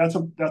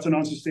that's an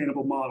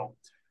unsustainable model.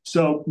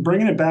 So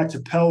bringing it back to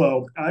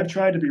Pello, I've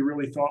tried to be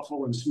really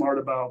thoughtful and smart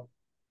about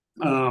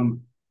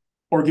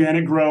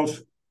organic growth,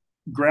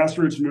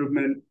 grassroots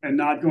movement, and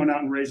not going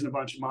out and raising a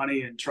bunch of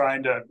money and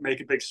trying to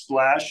make a big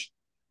splash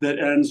that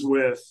ends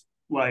with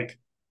like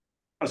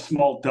a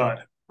small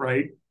dud,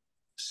 right?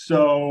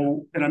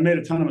 So, and I made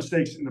a ton of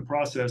mistakes in the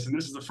process, and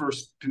this is the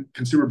first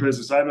consumer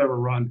business I've ever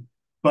run.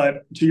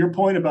 But to your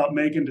point about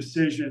making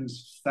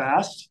decisions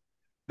fast,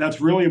 that's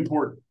really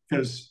important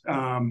because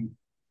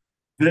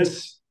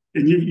this,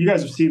 and you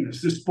guys have seen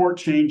this sport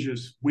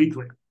changes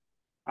weekly.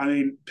 I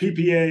mean,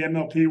 PPA,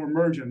 MLP were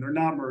merging. They're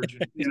not merging.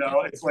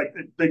 It's like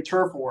a big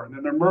turf war, and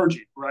then they're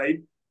merging, right?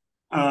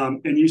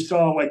 And you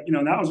saw,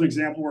 that was an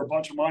example where a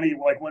bunch of money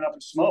went up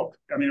in smoke.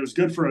 I mean, it was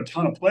good for a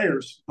ton of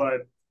players,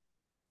 but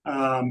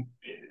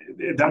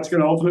that's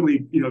going to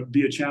ultimately,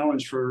 be a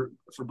challenge for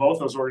both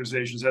those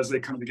organizations as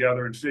they come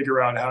together and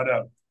figure out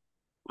how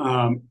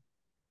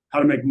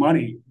to make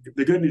money.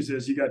 The good news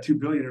is you got two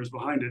billionaires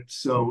behind it,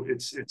 so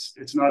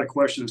it's not a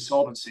question of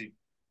solvency.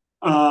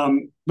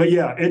 But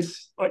yeah,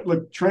 it's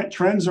look,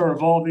 trends are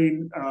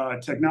evolving,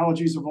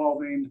 technology's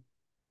evolving,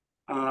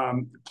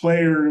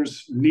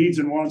 players' needs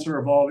and wants are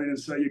evolving, and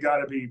so you got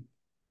to be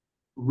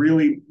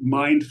really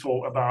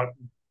mindful about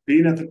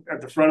being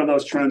at the front of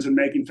those trends and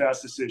making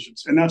fast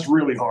decisions, and that's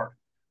really hard.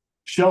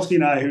 Chelsea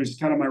and I, who's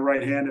kind of my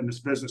right hand in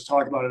this business,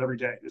 talk about it every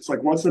day. It's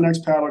like, what's the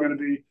next paddle going to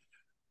be?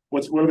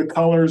 What are the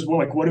colors?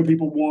 What do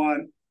people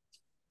want?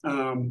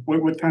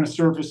 What kind of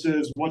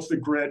surfaces? What's the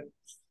grit?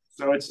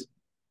 So it's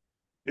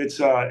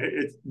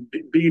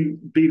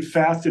being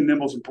fast and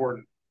nimble is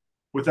important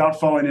without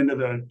falling into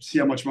the see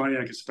how much money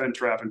I can spend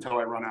trap until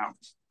I run out.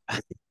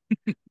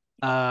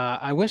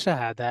 I wish I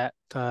had that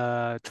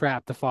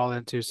trap to fall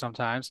into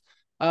sometimes.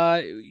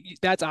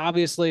 That's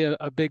obviously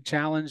a big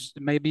challenge,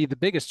 maybe the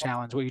biggest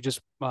challenge, what you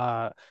just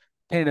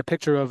painted a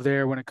picture of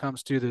there when it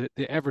comes to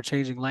the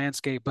ever-changing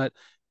landscape. But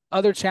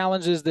other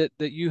challenges that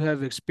you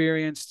have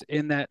experienced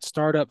in that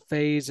startup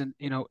phase and,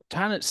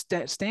 trying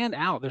to stand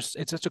out.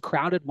 It's such a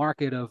crowded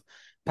market of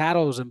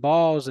paddles and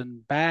balls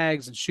and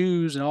bags and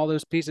shoes and all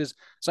those pieces.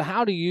 So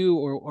how do you,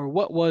 or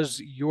what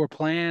was your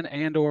plan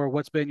and or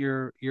what's been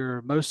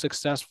your most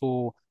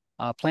successful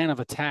plan of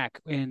attack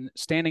in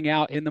standing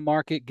out in the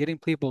market, getting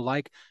people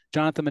like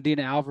Jonathan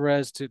Medina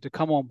Alvarez to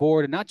come on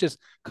board, and not just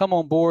come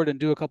on board and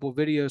do a couple of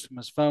videos from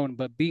his phone,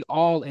 but be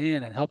all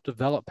in and help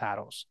develop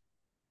paddles?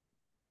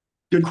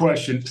 Good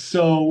question.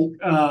 So,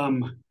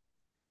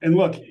 and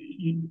look,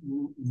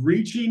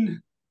 reaching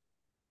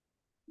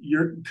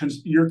your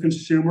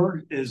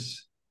consumer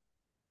is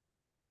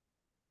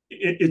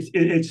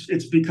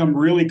it's become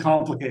really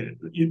complicated.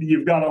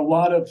 You've got a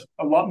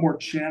lot more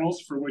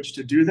channels for which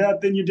to do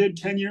that than you did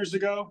 10 years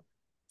ago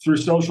through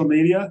social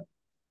media.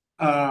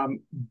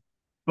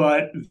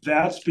 But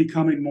that's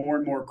becoming more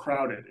and more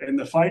crowded, and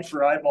the fight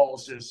for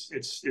eyeballs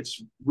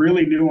it's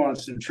really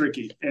nuanced and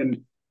tricky.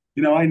 And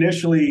I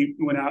initially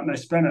went out and I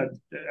spent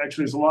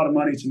actually there's a lot of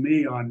money to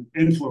me on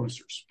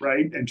influencers,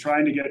 right? And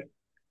trying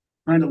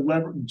to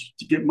leverage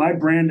to get my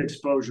brand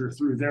exposure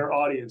through their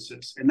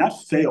audiences, and that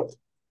failed.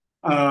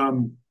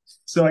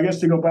 So I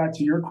guess to go back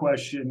to your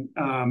question,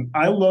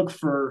 I look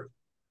for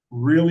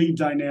really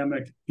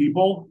dynamic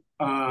people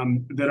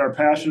that are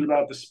passionate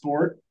about the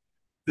sport,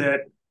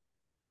 that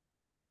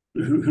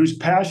whose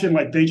passion,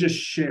 like, they just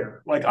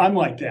share. Like, I'm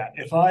like that.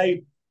 If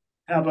I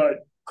have a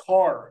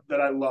car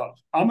that I love,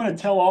 I'm going to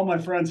tell all my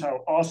friends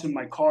how awesome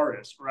my car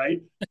is,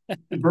 right?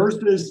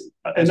 Versus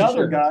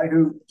another guy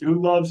who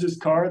loves his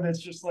car, that's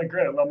just like,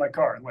 great, I love my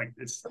car. And like,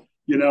 it's,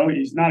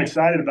 he's not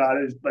excited about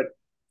it, but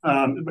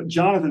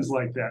Jonathan's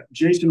like that.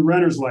 Jason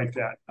Renner's like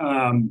that.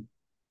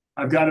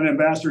 I've got an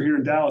ambassador here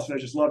in Dallas that I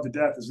just love to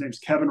death. His name's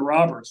Kevin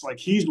Roberts. Like,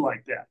 he's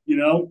like that,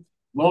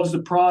 loves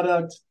the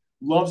product,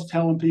 loves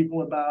telling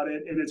people about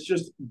it, and it's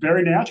just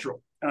very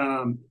natural.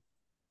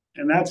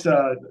 And that's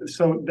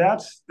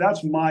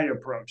my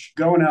approach: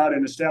 going out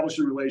and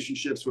establishing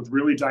relationships with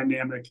really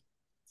dynamic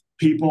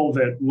people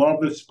that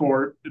love the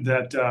sport,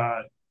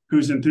 that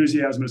whose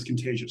enthusiasm is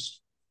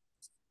contagious.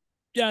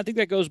 Yeah, I think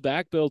that goes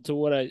back, Bill, to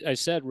what I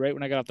said right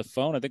when I got off the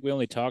phone. I think we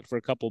only talked for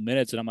a couple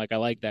minutes, and I'm like, I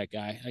like that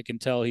guy. I can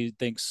tell he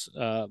thinks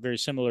very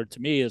similar to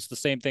me. It's the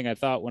same thing I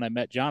thought when I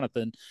met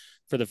Jonathan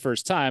for the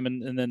first time.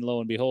 And then lo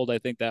and behold, I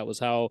think that was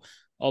how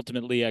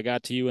ultimately I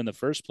got to you in the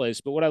first place.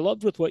 But what I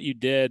loved with what you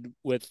did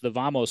with the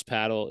Vamos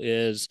paddle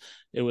is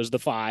it was the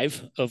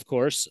 5, of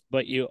course,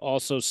 but you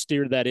also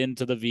steered that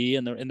into the V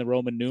in the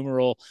Roman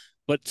numeral,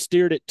 but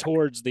steered it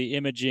towards the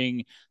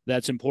imaging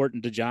that's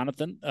important to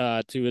Jonathan,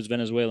 to his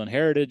Venezuelan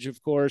heritage, of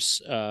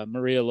course.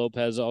 Maria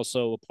Lopez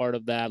also a part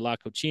of that, La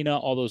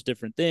Cochina, all those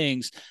different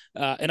things.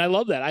 And I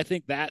love that. I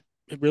think that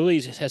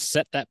really has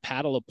set that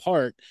paddle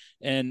apart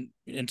and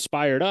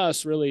inspired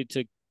us really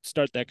to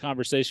start that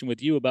conversation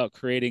with you about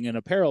creating an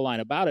apparel line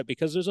about it,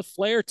 because there's a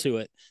flair to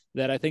it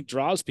that I think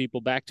draws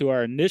people back to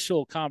our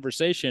initial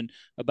conversation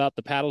about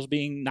the paddles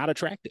being not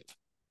attractive.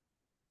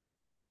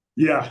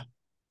 Yeah,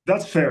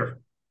 that's fair.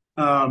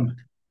 And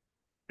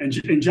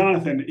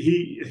Jonathan,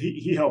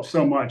 he helped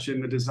so much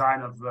in the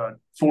design of the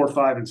 4,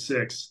 5, and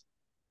 6.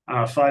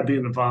 5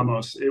 being the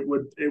Vamos. It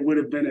would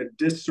have been a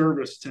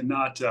disservice to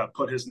not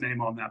put his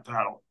name on that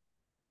paddle.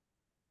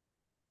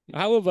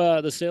 How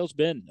have the sales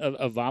been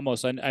of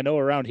Vamos? I know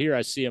around here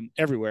I see them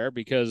everywhere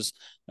because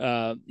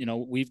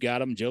we've got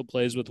them. Joe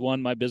plays with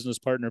one. My business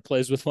partner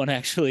plays with one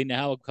actually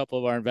now. A couple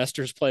of our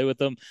investors play with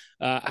them.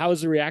 How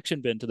has the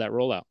reaction been to that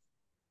rollout?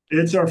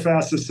 It's our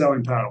fastest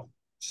selling paddle.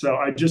 So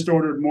I just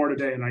ordered more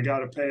today, and I got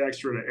to pay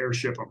extra to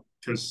airship them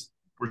because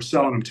we're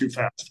selling them too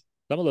fast.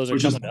 Some of those are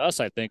coming to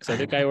us, I think. So I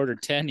think I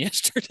ordered 10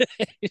 yesterday.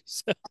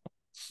 So.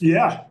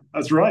 Yeah,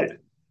 that's right.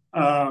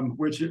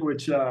 Which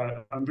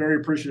I'm very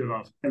appreciative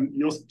of, and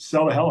you'll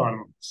sell the hell out of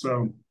them.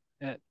 So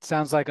it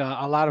sounds like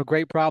a lot of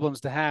great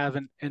problems to have.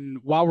 And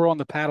while we're on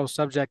the paddle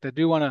subject, I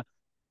do want to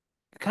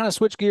kind of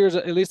switch gears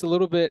at least a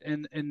little bit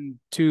and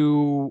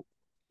to,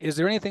 is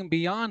there anything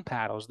beyond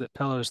paddles that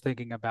Pello is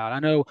thinking about? I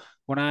know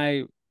when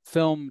I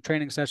film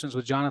training sessions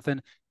with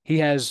Jonathan, he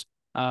has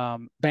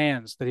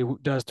bands that he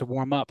does to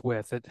warm up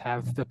with that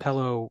have the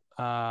Pello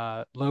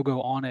logo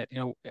on it.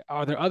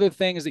 Are there other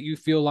things that you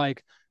feel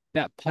like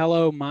that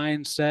Pello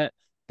mindset,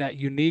 that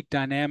unique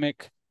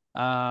dynamic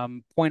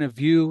point of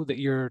view that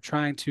you're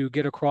trying to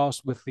get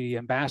across with the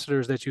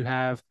ambassadors that you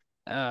have,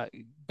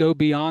 go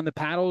beyond the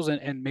paddles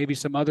and maybe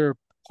some other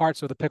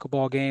parts of the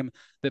pickleball game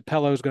that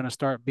Pello is going to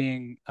start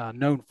being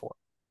known for?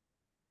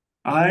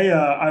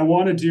 I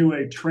want to do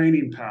a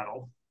training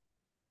paddle.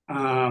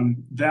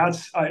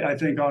 That's I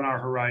think on our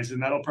horizon.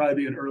 That'll probably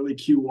be an early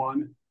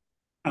Q1.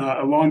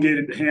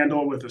 Elongated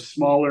handle with a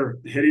smaller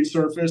hitting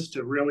surface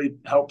to really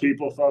help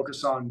people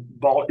focus on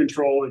ball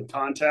control and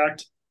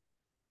contact.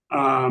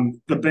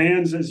 The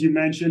bands, as you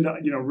mentioned,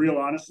 real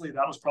honestly,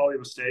 that was probably a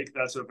mistake.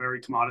 That's a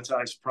very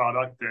commoditized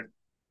product that,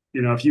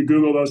 if you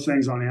Google those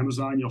things on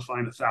Amazon, you'll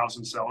find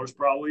 1,000 sellers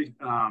probably.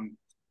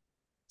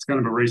 It's kind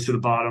of a race to the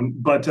bottom.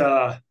 But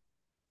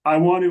I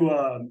want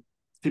to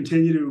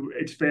continue to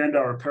expand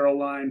our apparel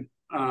line.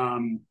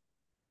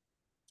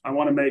 I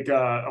want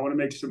to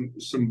make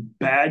some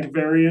bag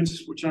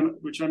variants, which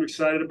I'm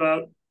excited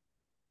about,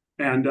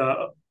 and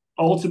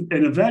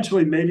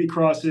eventually maybe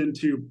cross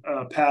into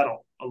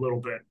paddle a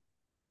little bit.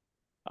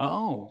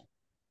 Oh,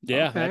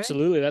 Yeah, Okay.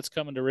 absolutely. That's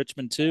coming to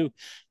Richmond too,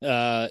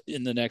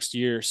 in the next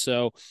year.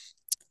 So,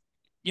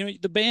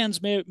 the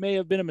bands may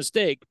have been a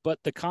mistake, but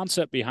the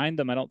concept behind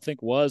them, I don't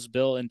think was,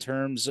 Bill, in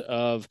terms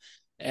of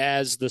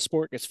as the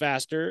sport gets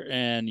faster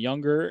and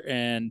younger,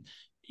 and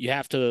you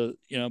have to,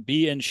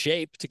 be in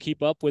shape to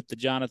keep up with the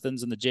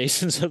Jonathans and the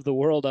Jasons of the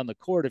world on the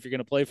court if you're going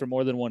to play for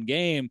more than one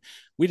game.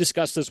 We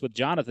discussed this with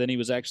Jonathan. He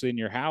was actually in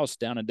your house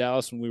down in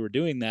Dallas when we were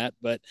doing that,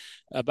 but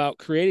about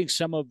creating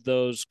some of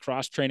those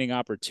cross training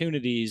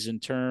opportunities in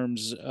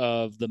terms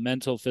of the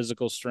mental,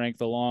 physical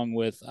strength, along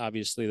with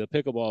obviously the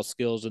pickleball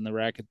skills and the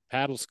racket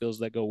paddle skills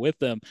that go with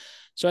them.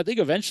 So I think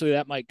eventually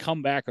that might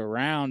come back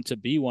around to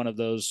be one of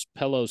those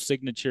Pello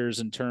signatures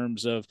in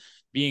terms of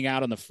being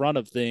out on the front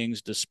of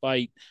things,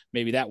 despite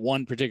maybe that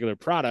one particular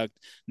product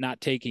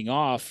not taking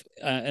off.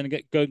 And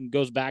it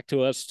goes back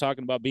to us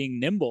talking about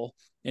being nimble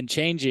and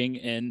changing.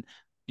 And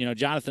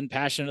Jonathan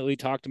passionately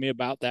talked to me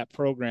about that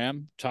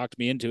program, talked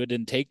me into it,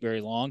 didn't take very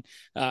long.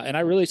 And I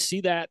really see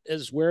that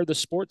as where the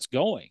sport's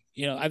going.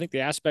 I think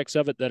the aspects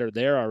of it that are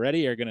there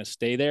already are going to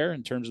stay there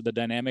in terms of the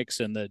dynamics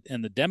and the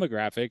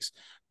demographics,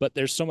 but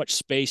there's so much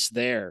space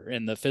there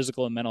in the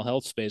physical and mental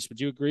health space.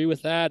 Would you agree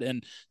with that?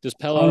 And does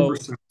Pello,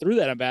 100%. through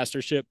that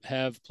ambassadorship,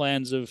 have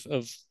plans of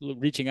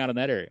reaching out in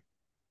that area?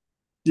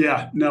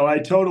 Yeah, no, I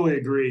totally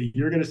agree.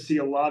 You're going to see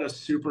a lot of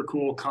super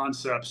cool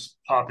concepts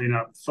popping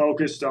up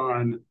focused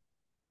on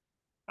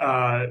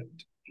uh,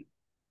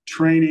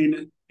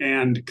 training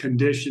and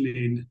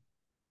conditioning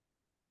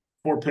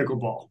for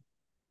pickleball.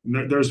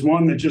 There's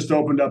one that just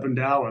opened up in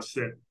Dallas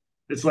that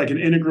it's like an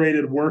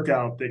integrated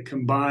workout that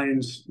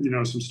combines,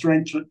 some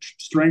strength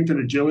and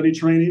agility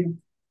training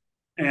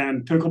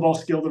and pickleball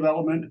skill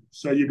development.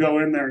 So you go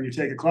in there and you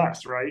take a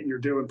class, right? And you're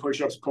doing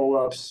push-ups,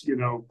 pull-ups,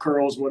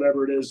 curls,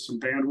 whatever it is, some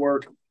band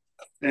work.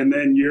 And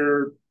then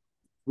you're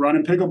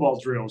running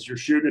pickleball drills. You're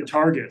shooting at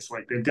targets.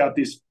 Like they've got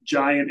these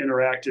giant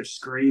interactive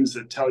screens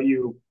that tell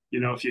you,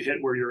 if you hit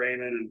where you're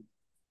aiming, and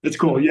it's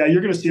cool. Yeah,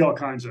 you're going to see all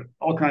kinds of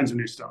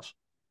new stuff.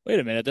 Wait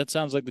a minute, that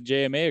sounds like the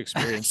JMA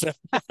experience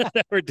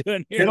that we're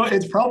doing here.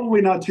 It's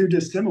probably not too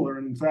dissimilar.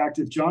 And in fact,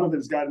 if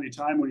Jonathan's got any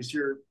time when he's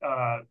here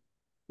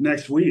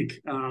next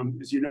week,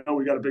 as you know,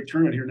 we got a big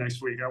tournament here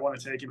next week. I want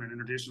to take him and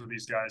introduce him to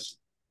these guys.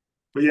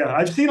 But yeah,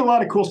 I've seen a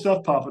lot of cool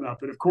stuff popping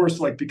up. And of course,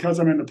 like because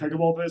I'm in the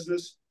pickleball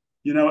business,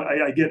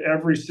 I get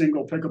every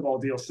single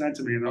pickleball deal sent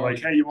to me, and they're like,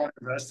 "Hey, you want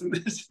to invest in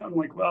this?" I'm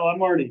like, "Well,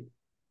 I'm already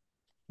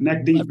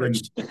neck deep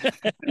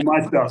in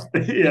my stuff."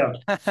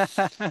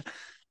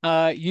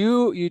 Yeah.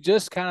 You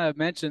just kind of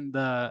mentioned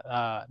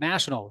the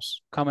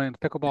nationals coming,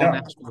 pickleball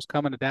Yeah. nationals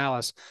coming to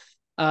Dallas.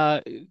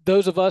 Uh,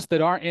 those of us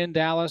that aren't in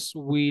Dallas,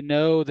 we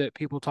know that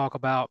people talk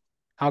about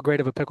how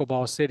great of a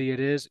pickleball city it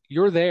is.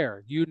 You're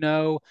there. You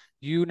know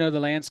the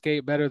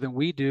landscape better than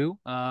we do,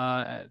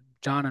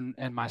 John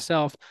and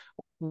myself.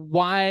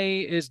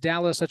 Why is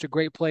Dallas such a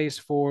great place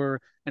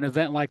for an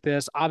event like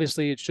this?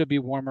 Obviously, it should be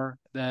warmer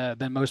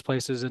than most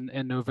places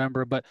in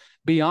November, but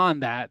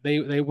beyond that,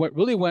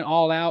 really went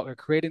all out at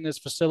creating this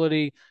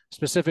facility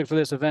specific for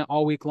this event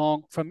all week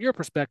long. From your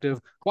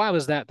perspective, why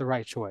was that the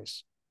right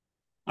choice?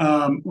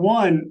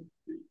 One,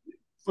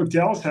 look,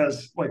 Dallas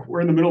has, like,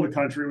 we're in the middle of the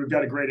country. We've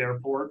got a great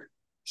airport,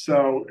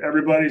 so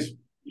everybody's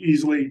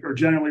easily or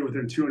generally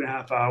within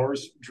 2.5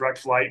 hours direct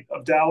flight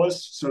of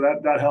Dallas. So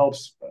that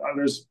helps.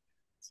 There's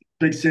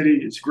big city.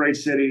 It's a great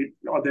city.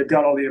 They've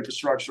got all the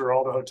infrastructure,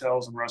 all the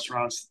hotels and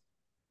restaurants.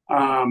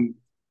 Um,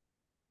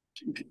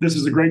 this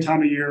is a great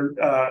time of year,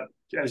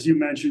 as you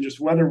mentioned,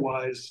 just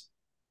weather-wise.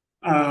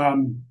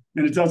 And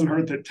it doesn't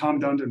hurt that Tom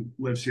Dundon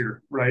lives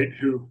here, right?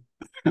 Who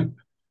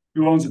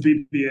owns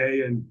the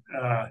PPA and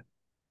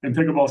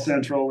Pickleball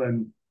Central,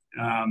 and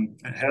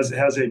has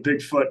a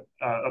big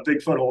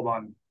foothold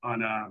on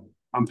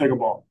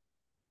pickleball.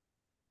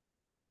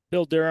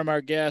 Bill Durham,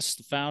 our guest,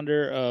 the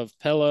founder of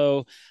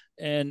Pello.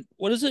 And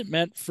what has it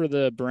meant for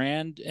the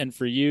brand and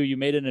for you? You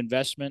made an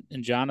investment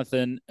in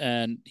Jonathan,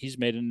 and he's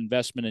made an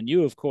investment in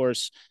you, of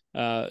course,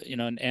 and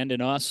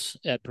in us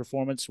at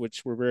Performance,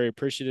 which we're very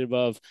appreciative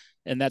of.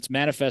 And that's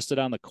manifested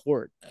on the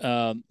court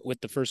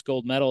with the first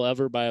gold medal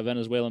ever by a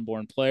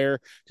Venezuelan-born player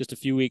just a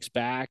few weeks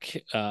back.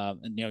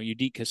 And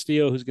Udit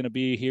Castillo, who's going to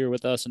be here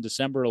with us in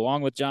December,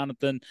 along with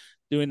Jonathan,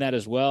 doing that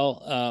as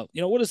well.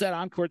 What is that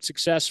on-court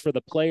success for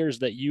the players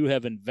that you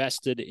have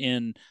invested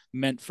in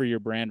meant for your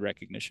brand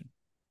recognition?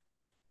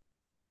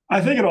 I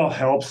think it all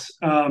helps.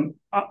 But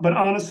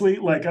honestly,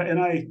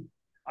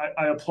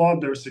 I applaud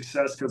their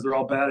success because they're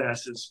all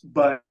badasses.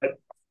 But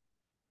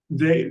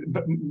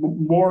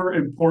more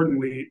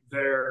importantly,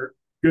 they're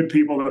good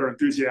people that are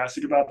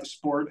enthusiastic about the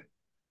sport.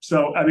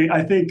 So, I mean,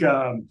 I think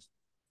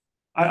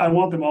I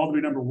want them all to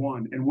be number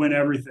one and win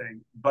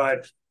everything.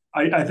 But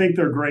I think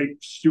they're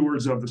great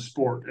stewards of the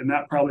sport, and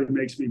that probably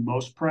makes me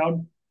most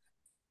proud.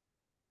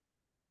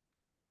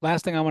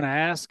 Last thing I want to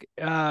ask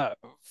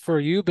for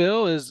you,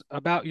 Bill, is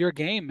about your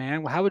game,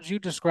 man. How would you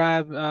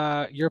describe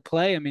your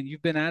play? I mean,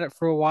 you've been at it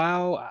for a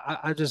while.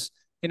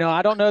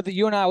 I don't know that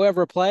you and I will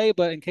ever play,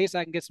 but in case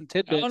I can get some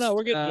tidbits. Oh no,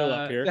 we're getting Bill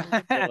up here.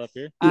 Bill up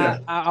here. Yeah.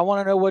 I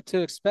want to know what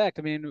to expect.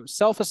 I mean,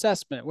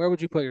 self-assessment. Where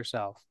would you put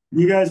yourself?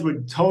 You guys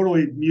would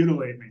totally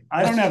mutilate me.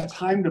 I don't have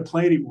time to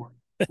play anymore.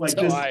 Like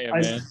That's this, how I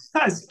am, man.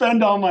 I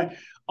spend all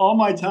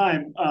my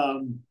time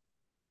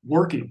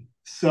working.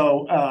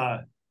 So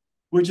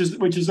which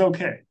is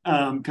okay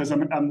because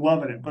I'm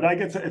loving it. But I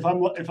get to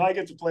if I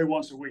get to play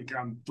once a week,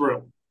 I'm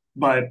thrilled.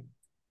 But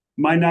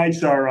my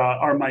nights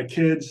are my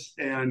kids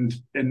and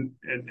I'm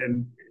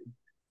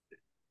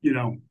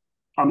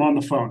on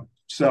the phone.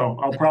 So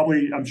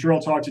I'm sure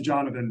I'll talk to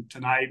Jonathan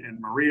tonight and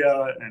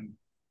Maria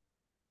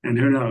and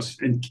who knows.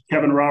 And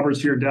Kevin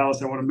Roberts here in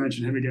Dallas, I want to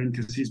mention him again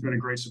because he's been a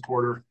great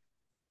supporter.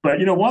 But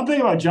one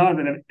thing about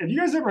Jonathan, have you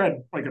guys ever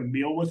had like a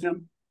meal with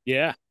him?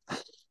 Yeah.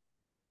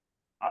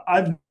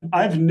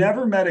 I've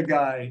never met a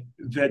guy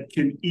that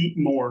can eat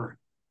more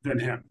than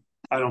him.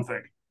 I don't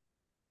think.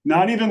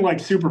 Not even like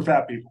super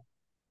fat people.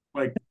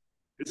 Like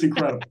it's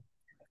incredible.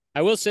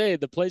 I will say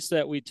the place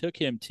that we took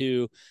him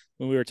to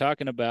when we were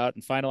talking about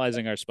and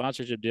finalizing our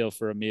sponsorship deal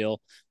for a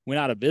meal went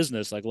out of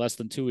business like less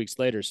than 2 weeks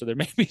later. So there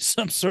may be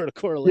some sort of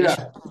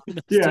correlation.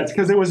 Yeah, it's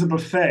because it was a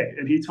buffet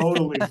and he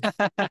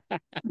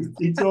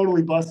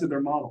totally busted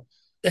their model.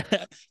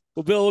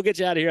 Well, Bill, we'll get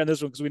you out of here on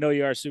this one because we know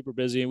you are super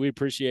busy, and we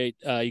appreciate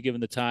you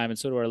giving the time, and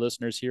so do our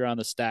listeners here on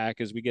the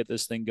Stack as we get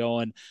this thing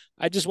going.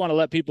 I just want to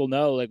let people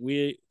know, like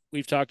we've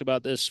talked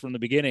about this from the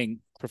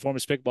beginning.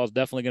 Performance Pickleball is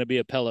definitely going to be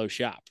a Pello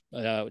shop.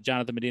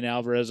 Jonathan Medina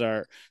Alvarez,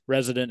 our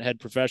resident head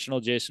professional,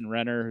 Jason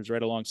Renner, who's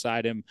right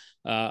alongside him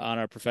on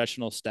our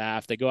professional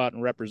staff. They go out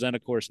and represent,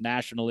 of course,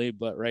 nationally,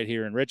 but right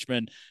here in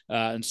Richmond.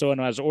 And so when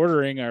I was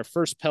ordering our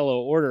first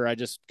Pello order, I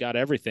just got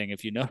everything,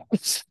 if you know.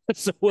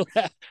 So we'll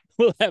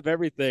have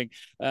everything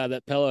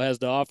that Pello has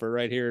to offer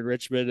right here in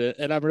Richmond.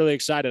 And I'm really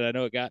excited. I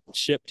know it got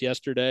shipped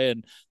yesterday,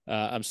 and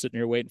I'm sitting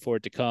here waiting for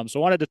it to come. So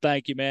I wanted to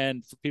thank you,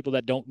 man. For people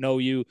that don't know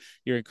you,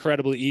 you're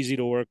incredibly easy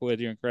to work with.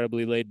 You're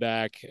incredibly laid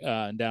back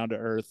and down to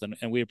earth,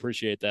 and we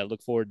appreciate that.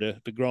 Look forward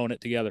to growing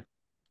it together.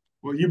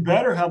 Well, you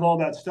better have all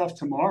that stuff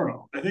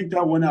tomorrow. I think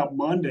that went out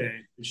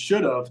Monday. It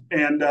should have.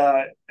 And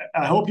I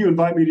hope you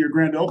invite me to your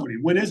grand opening.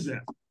 When is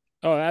that?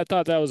 Oh, I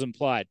thought that was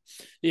implied.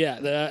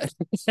 Yeah,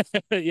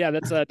 yeah,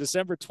 that's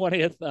December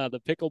 20th. The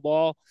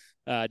pickleball.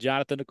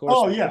 Jonathan, of course.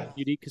 Oh yeah,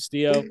 UD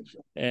Castillo,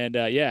 and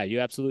yeah,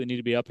 you absolutely need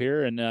to be up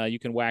here, and you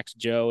can wax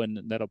Joe, and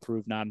that'll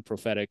prove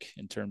non-prophetic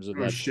in terms of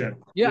that. Shit.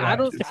 Yeah, I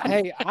don't.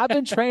 Hey, I've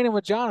been training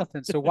with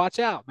Jonathan, so watch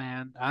out,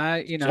 man.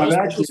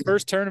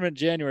 First tournament in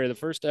January, the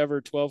first ever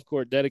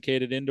 12-court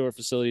dedicated indoor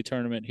facility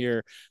tournament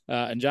here,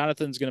 and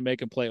Jonathan's going to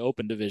make him play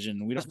open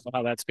division. We don't know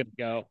how that's going to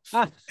go.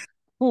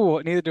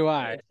 Ooh, neither do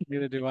I.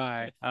 Neither do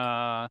I.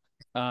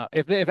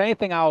 If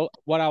anything,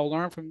 what I'll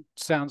learn from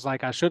sounds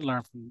like I should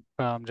learn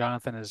from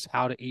Jonathan is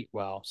how to eat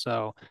well.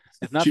 So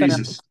if nothing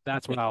else,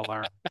 that's what I'll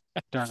learn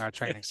during our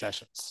training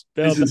sessions.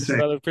 Bill, thanks,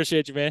 brother.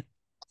 Appreciate you, man.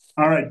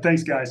 All right,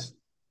 thanks, guys.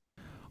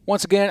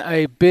 Once again,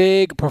 a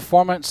big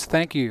performance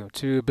thank you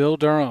to Bill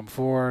Durham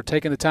for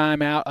taking the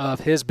time out of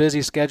his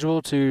busy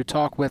schedule to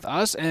talk with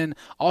us and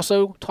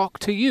also talk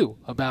to you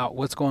about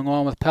what's going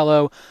on with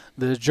Pello,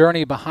 the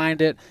journey behind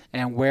it,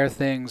 and where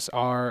things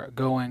are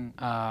going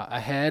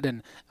ahead.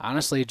 And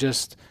honestly,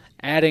 just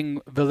adding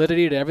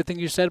validity to everything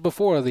you said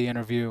before the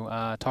interview,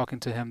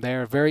 talking to him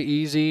there. Very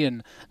easy,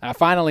 and I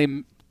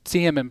finally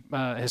see him in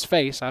his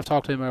face. I've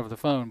talked to him over the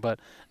phone, but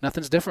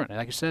nothing's different.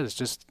 Like you said, it's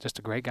just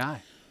a great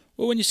guy.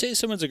 Well, when you say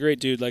someone's a great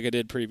dude, like I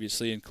did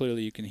previously, and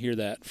clearly you can hear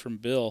that from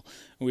Bill,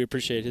 we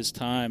appreciate his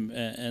time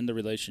and the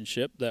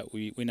relationship that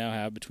we now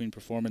have between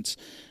Performance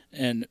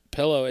and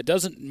Pello. It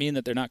doesn't mean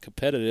that they're not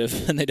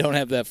competitive and they don't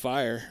have that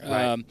fire,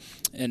 right.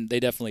 And they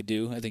definitely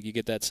do. I think you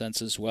get that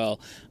sense as well.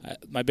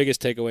 My biggest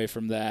takeaway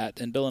from that,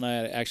 and Bill and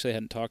I actually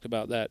hadn't talked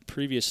about that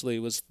previously,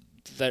 was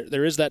that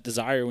there is that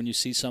desire when you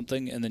see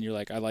something and then you're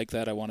like, I like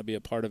that, I want to be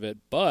a part of it,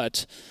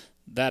 but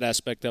that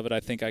aspect of it, I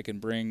think I can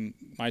bring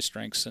my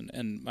strengths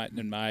and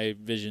my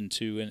vision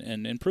to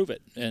and improve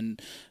it.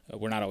 And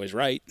we're not always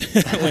right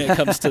when it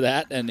comes to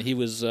that. And he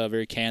was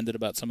very candid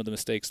about some of the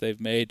mistakes they've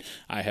made.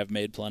 I have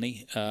made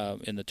plenty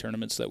in the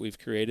tournaments that we've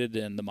created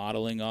and the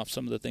modeling off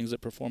some of the things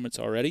at Performance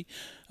already.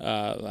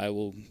 I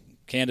will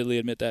candidly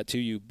admit that to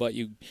you, but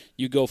you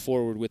go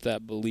forward with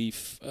that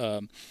belief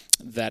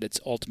that it's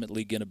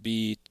ultimately going to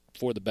be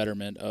for the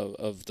betterment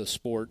of the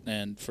sport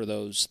and for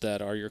those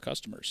that are your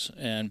customers.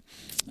 And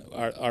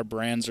our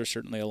brands are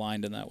certainly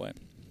aligned in that way.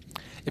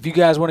 If you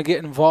guys want to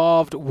get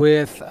involved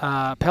with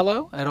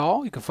Pello at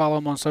all, you can follow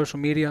them on social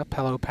media,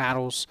 Pello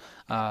Paddles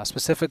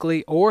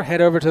specifically, or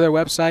head over to their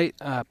website,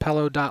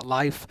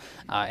 pello.life,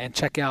 and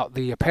check out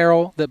the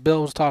apparel that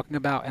Bill was talking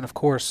about, and of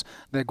course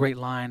the great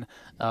line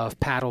of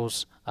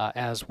paddles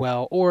as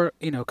well. Or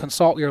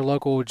consult your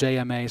local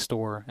JMA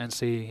store and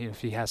see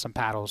if he has some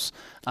paddles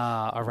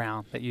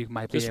around that you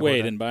might be able to. Just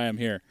wait and buy them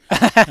here.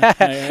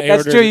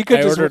 That's true. You could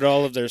I ordered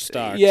all of their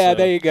stock. Yeah, so.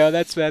 There you go.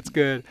 That's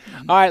good.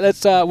 All right,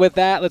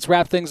 let's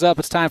wrap things up.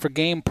 It's time for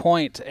Game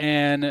Point,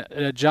 and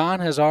John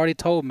has already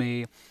told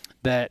me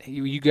that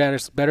you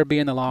guys better be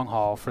in the long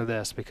haul for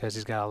this, because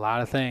he's got a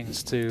lot of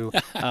things to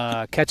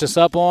catch us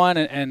up on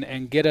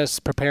and get us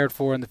prepared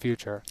for in the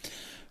future.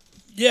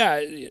 Yeah,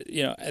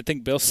 I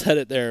think Bill said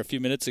it there a few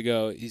minutes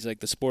ago. He's like,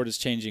 the sport is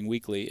changing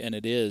weekly, and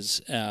it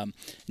is.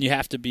 You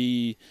have to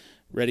be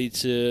ready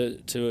to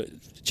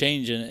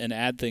change and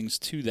add things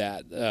to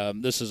that.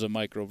 This is a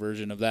micro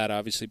version of that.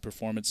 Obviously,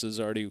 performance is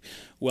already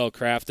well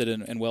crafted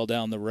and well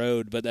down the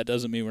road, but that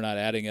doesn't mean we're not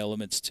adding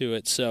elements to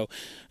it. So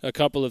a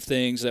couple of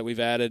things that we've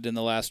added in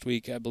the last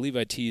week, I believe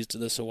I teased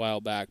this a while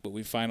back, but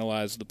we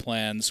finalized the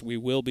plans. We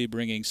will be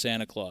bringing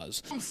Santa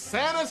Claus.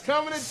 Santa's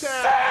coming to town.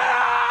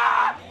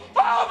 Santa!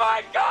 Oh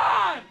my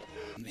God!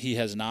 He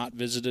has not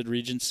visited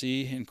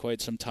Regency in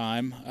quite some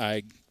time.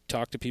 I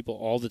talk to people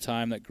all the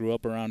time that grew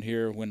up around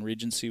here when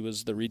Regency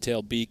was the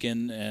retail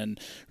beacon and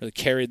really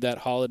carried that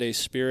holiday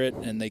spirit,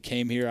 and they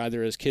came here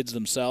either as kids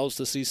themselves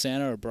to see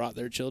Santa or brought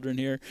their children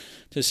here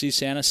to see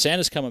Santa.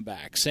 Santa's coming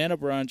back. Santa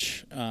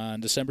Brunch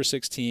on December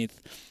 16th.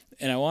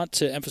 And I want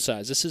to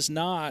emphasize, this is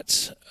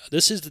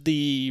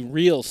the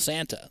real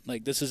Santa.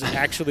 Like, this is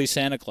actually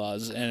Santa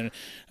Claus, and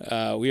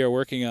we are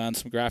working on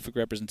some graphic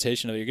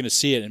representation of it. You're going to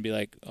see it and be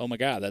like, oh my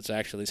God, that's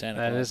actually Santa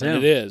Claus. That is him. him.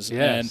 And it is.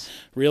 Yes. And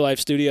Real Life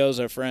Studios,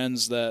 our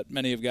friends that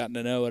many have gotten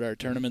to know at our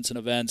tournaments and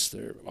events,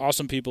 they're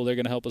awesome people. They're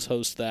going to help us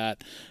host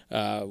that.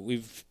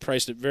 We've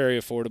priced it very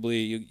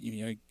affordably.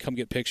 You come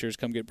get pictures,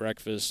 come get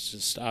breakfast.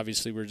 Just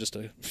obviously, we're just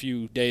a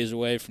few days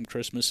away from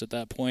Christmas at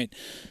that point.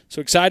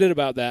 So excited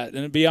about that.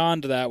 And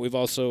beyond that, we've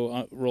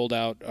also rolled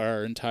out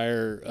our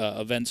entire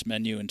events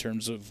menu in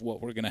terms of what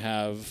we're going to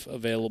have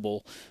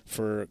available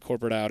for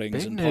corporate outings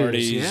Big and news,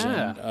 parties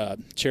yeah.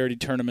 and charity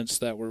tournaments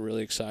that we're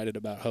really excited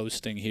about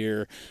hosting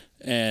here.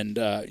 And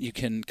you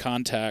can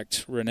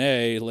contact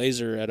Renee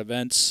Laser at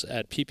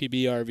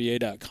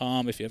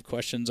events@ppbrva.com if you have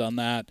questions on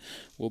that.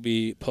 We'll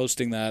be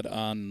posting that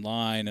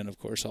online and, of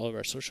course, all of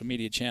our social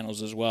media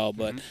channels as well.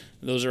 But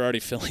those are already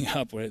filling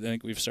up. I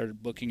think we've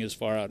started booking as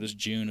far out as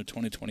June of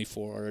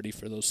 2024 already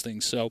for those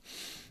things. So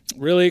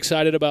really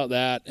excited about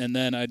that. And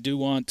then I do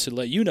want to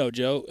let you know,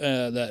 Joe,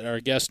 that our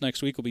guest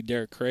next week will be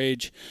Derek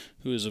Crage,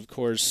 who is, of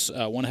course,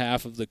 one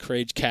half of the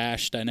Crage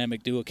Cash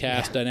Dynamic Duo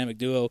Dynamic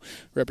Duo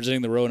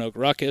representing the Roanoke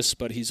Ruckus,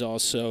 but he's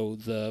also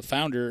the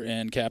founder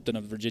and captain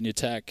of Virginia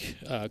Tech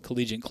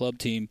collegiate club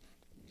team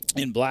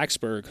in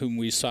Blacksburg, whom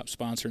we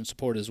sponsor and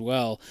support as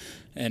well.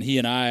 And he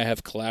and I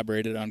have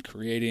collaborated on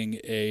creating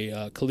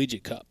a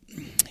collegiate cup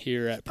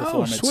here at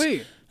Performance. Oh,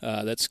 sweet.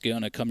 That's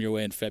going to come your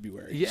way in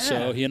February. Yeah.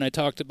 So he and I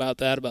talked about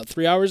that about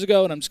 3 hours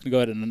ago, and I'm just going to go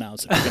ahead and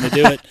announce it. We're going to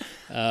do it,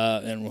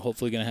 and we're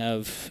hopefully going to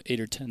have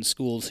 8 or 10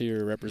 schools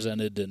here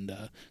represented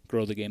and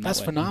grow the game that way.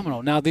 That's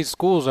phenomenal. Now, these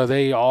schools, are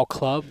they all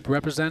club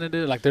represented?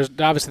 Like, there's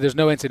no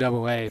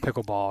NCAA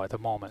pickleball at the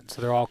moment,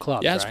 so they're all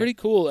clubs, Yeah, it's right? pretty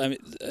cool. I mean,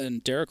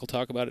 and Derek will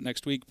talk about it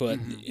next week, but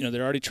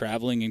they're already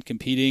traveling and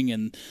competing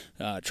and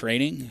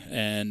training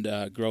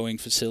and growing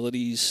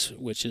facilities,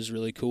 which is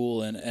really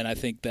cool. And I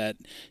think that,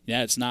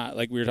 it's not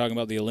like we were talking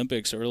about the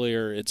Olympics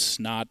earlier. It's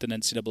not an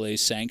NCAA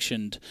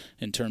sanctioned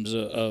in terms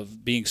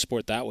of being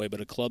sport that way, but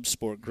a club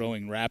sport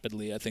growing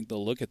rapidly. I think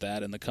they'll look at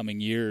that in the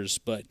coming years.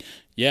 But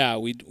yeah,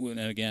 and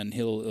again,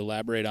 he'll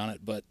elaborate on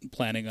it, but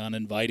planning on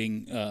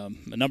inviting a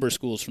number of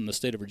schools from the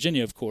state of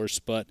Virginia, of course,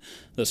 but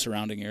the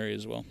surrounding area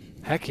as well.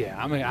 Heck yeah,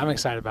 I'm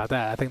excited about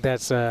that. I think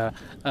that's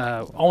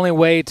only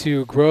way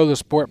to grow the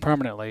sport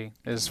permanently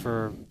is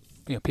for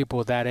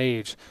people that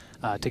age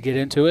to get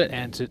into it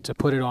and to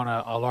put it on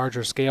a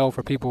larger scale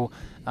for people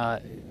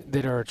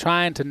that are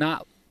trying to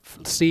not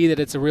see that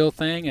it's a real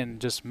thing, and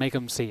just make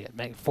them see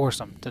it, force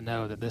them to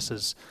know that this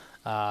is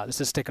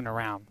sticking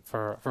around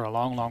for a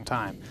long, long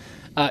time.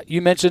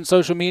 You mentioned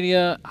social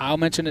media. I'll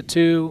mention it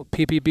too.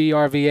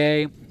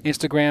 PPBRVA,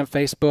 Instagram,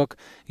 Facebook,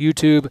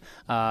 YouTube,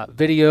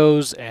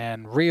 videos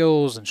and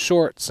reels and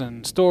shorts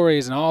and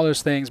stories and all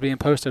those things being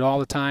posted all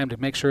the time to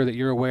make sure that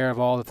you're aware of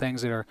all the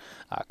things that are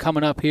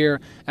coming up here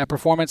at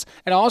Performance.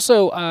 And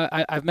also,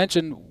 I've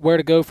mentioned where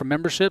to go for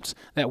memberships,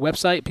 that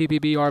website,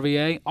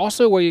 PPBRVA,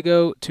 also where you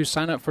go to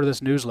sign up for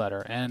this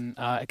newsletter. And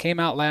it came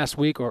out last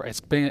week, or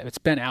it's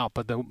been out,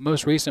 but the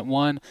most recent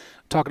one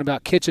talking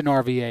about Kitchen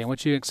RVA and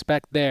what you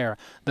expect there,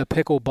 the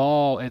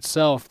pickleball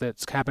itself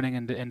that's happening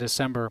in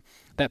December,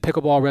 that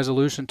pickleball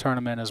resolution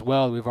tournament as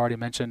well we've already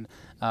mentioned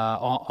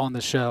on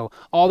the show.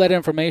 All that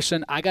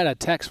information. I got a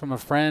text from a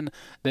friend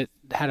that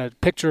had a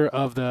picture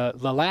of the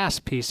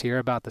last piece here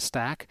about the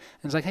stack,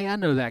 and it's like, hey, I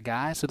know that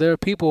guy. So there are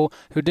people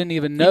who didn't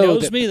even know. He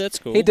knows me. That's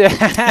cool. He did.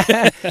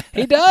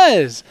 He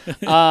does.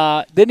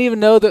 Didn't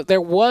even know that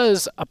there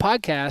was a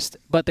podcast,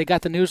 but they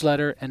got the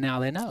newsletter, and now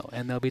they know,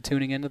 and they'll be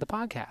tuning into the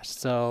podcast.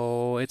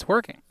 So it's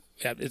working.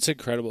 Yeah, it's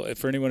incredible.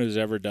 For anyone who's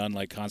ever done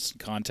like Constant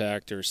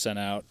Contact or sent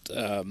out,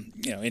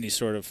 any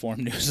sort of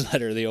form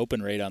newsletter, the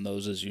open rate on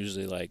those is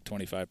usually like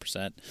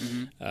 25%.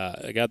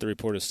 I got the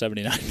report of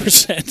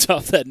 79%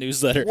 off that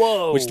newsletter,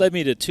 Whoa. which led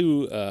me to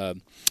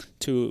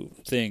two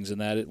things, and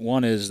that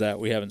one is that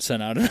we haven't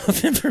sent out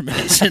enough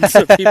information,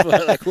 so people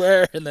are like,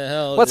 "Where in the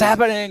hell? What's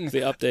happening?" The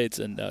updates,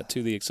 and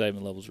the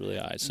excitement level is really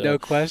high. So no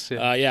question.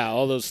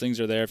 All those things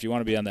are there. If you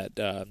want to be on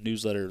that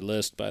newsletter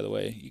list, by the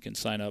way, you can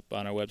sign up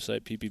on our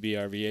website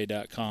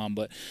ppbrva.com.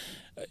 But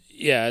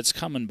it's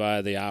coming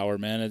by the hour,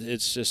 man.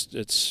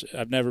 It's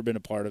I've never been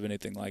a part of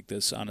anything like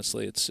this.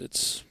 Honestly,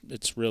 it's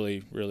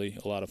really, really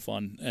a lot of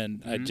fun,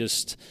 and I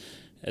just,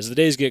 as the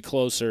days get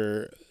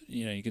closer,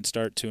 you can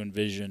start to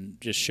envision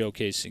just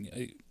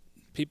showcasing.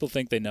 People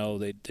think they know,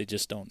 they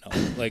just don't know.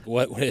 Like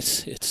what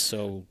it's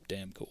so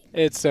damn cool.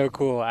 It's so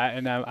cool,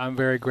 I'm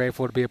very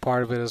grateful to be a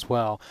part of it as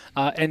well.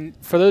 And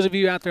for those of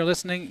you out there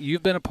listening,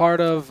 you've been a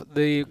part of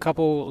the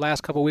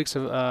last couple weeks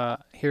of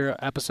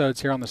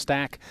episodes here on the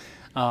Stack.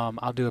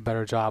 I'll do a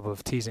better job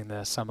of teasing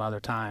this some other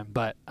time,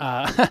 but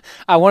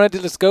I wanted to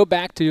just go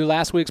back to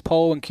last week's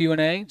poll and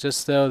Q&A,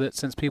 just so that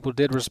since people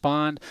did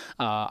respond.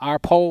 Our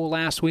poll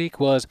last week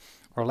was,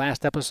 or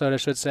last episode I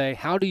should say,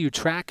 how do you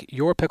track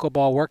your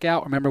pickleball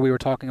workout? Remember we were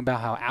talking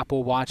about how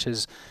Apple Watch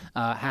has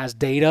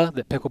data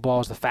that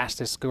pickleball is the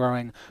fastest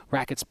growing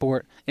racket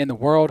sport in the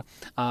world.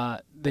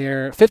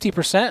 Their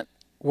 50%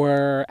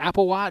 were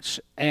Apple Watch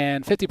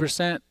and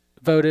 50%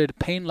 voted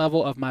pain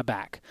level of my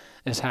back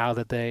is how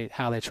they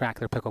track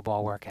their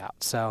pickleball workout.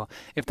 So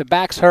if the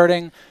back's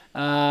hurting,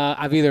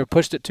 I've either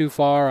pushed it too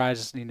far or I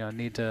just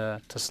need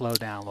to slow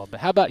down a little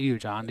bit. How about you,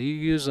 John? Do you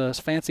use a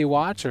fancy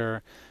watch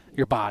or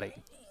your body?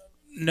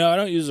 No, I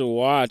don't use a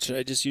watch.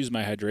 I just use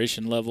my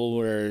hydration level,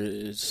 where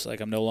it's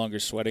like I'm no longer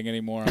sweating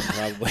anymore.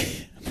 I'm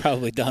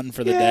probably done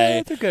for the day.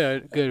 It's a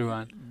good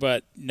one.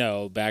 But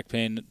no, back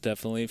pain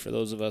definitely for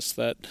those of us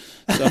that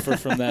suffer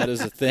from that is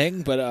a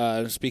thing.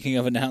 But speaking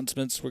of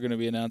announcements, we're going to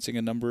be announcing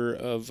a number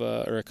of,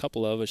 or a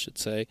couple of, I should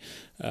say,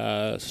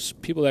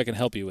 people that can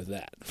help you with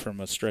that from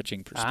a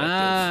stretching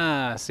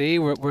perspective. See,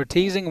 we're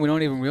teasing. We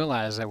don't even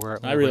realize that we're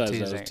teasing. I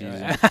was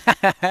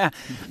teasing.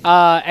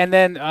 And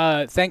then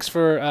thanks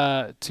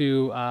to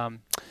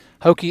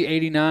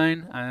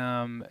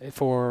Hokey89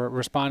 for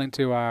responding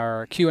to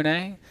our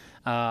Q&A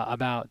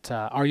about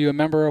are you a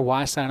member,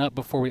 why sign up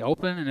before we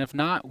open, and if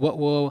not, what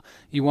will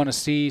you want to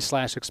see /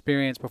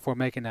 experience before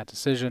making that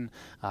decision.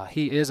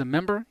 He is a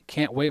member,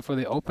 can't wait for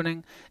the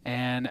opening,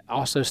 and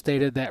also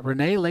stated that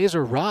Renee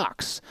Laser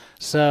rocks.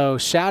 So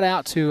shout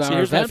out to our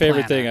here's my event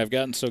favorite planner. thing. I've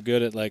gotten so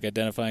good at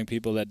identifying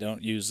people that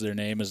don't use their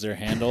name as their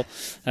handle.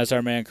 That's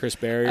our man Chris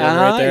Barry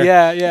right there.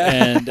 Yeah.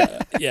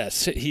 And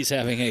yes, he's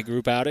having a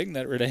group outing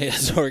that Renee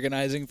is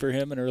organizing for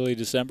him in early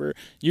December.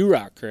 You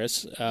rock,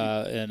 Chris.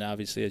 And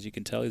obviously, as you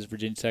can tell, he's a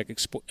Virginia Tech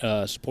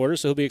supporter,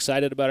 so he'll be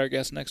excited about our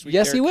guest next week.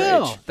 Yes, Derek he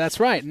will. Krejci. That's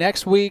right.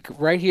 Next week,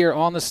 right here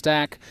on the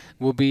Stack,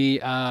 will be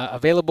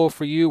available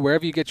for you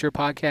wherever you get your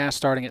podcast,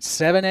 starting at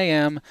 7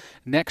 a.m.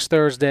 Next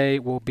Thursday,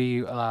 we'll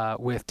be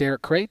with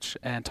Derek Krejci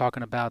and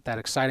talking about that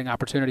exciting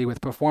opportunity with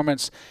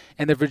Performance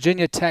and the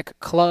Virginia Tech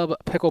Club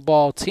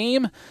pickleball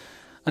team.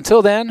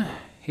 Until then,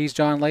 he's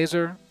John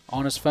Laser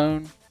on his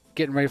phone,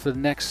 getting ready for the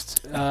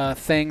next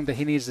thing that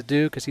he needs to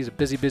do because he's a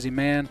busy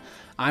man.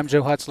 I'm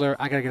Joe Hutzler.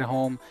 I got to get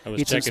home,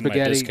 eat some spaghetti,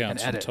 my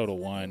discounts and edit. from Total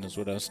Wine is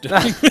what I was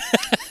doing.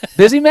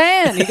 Busy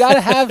man. You got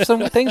to have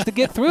some things to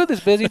get through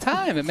this busy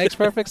time. It makes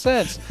perfect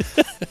sense.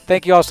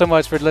 Thank you all so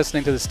much for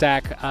listening to The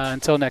Stack.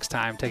 Until next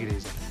time, take it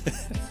easy.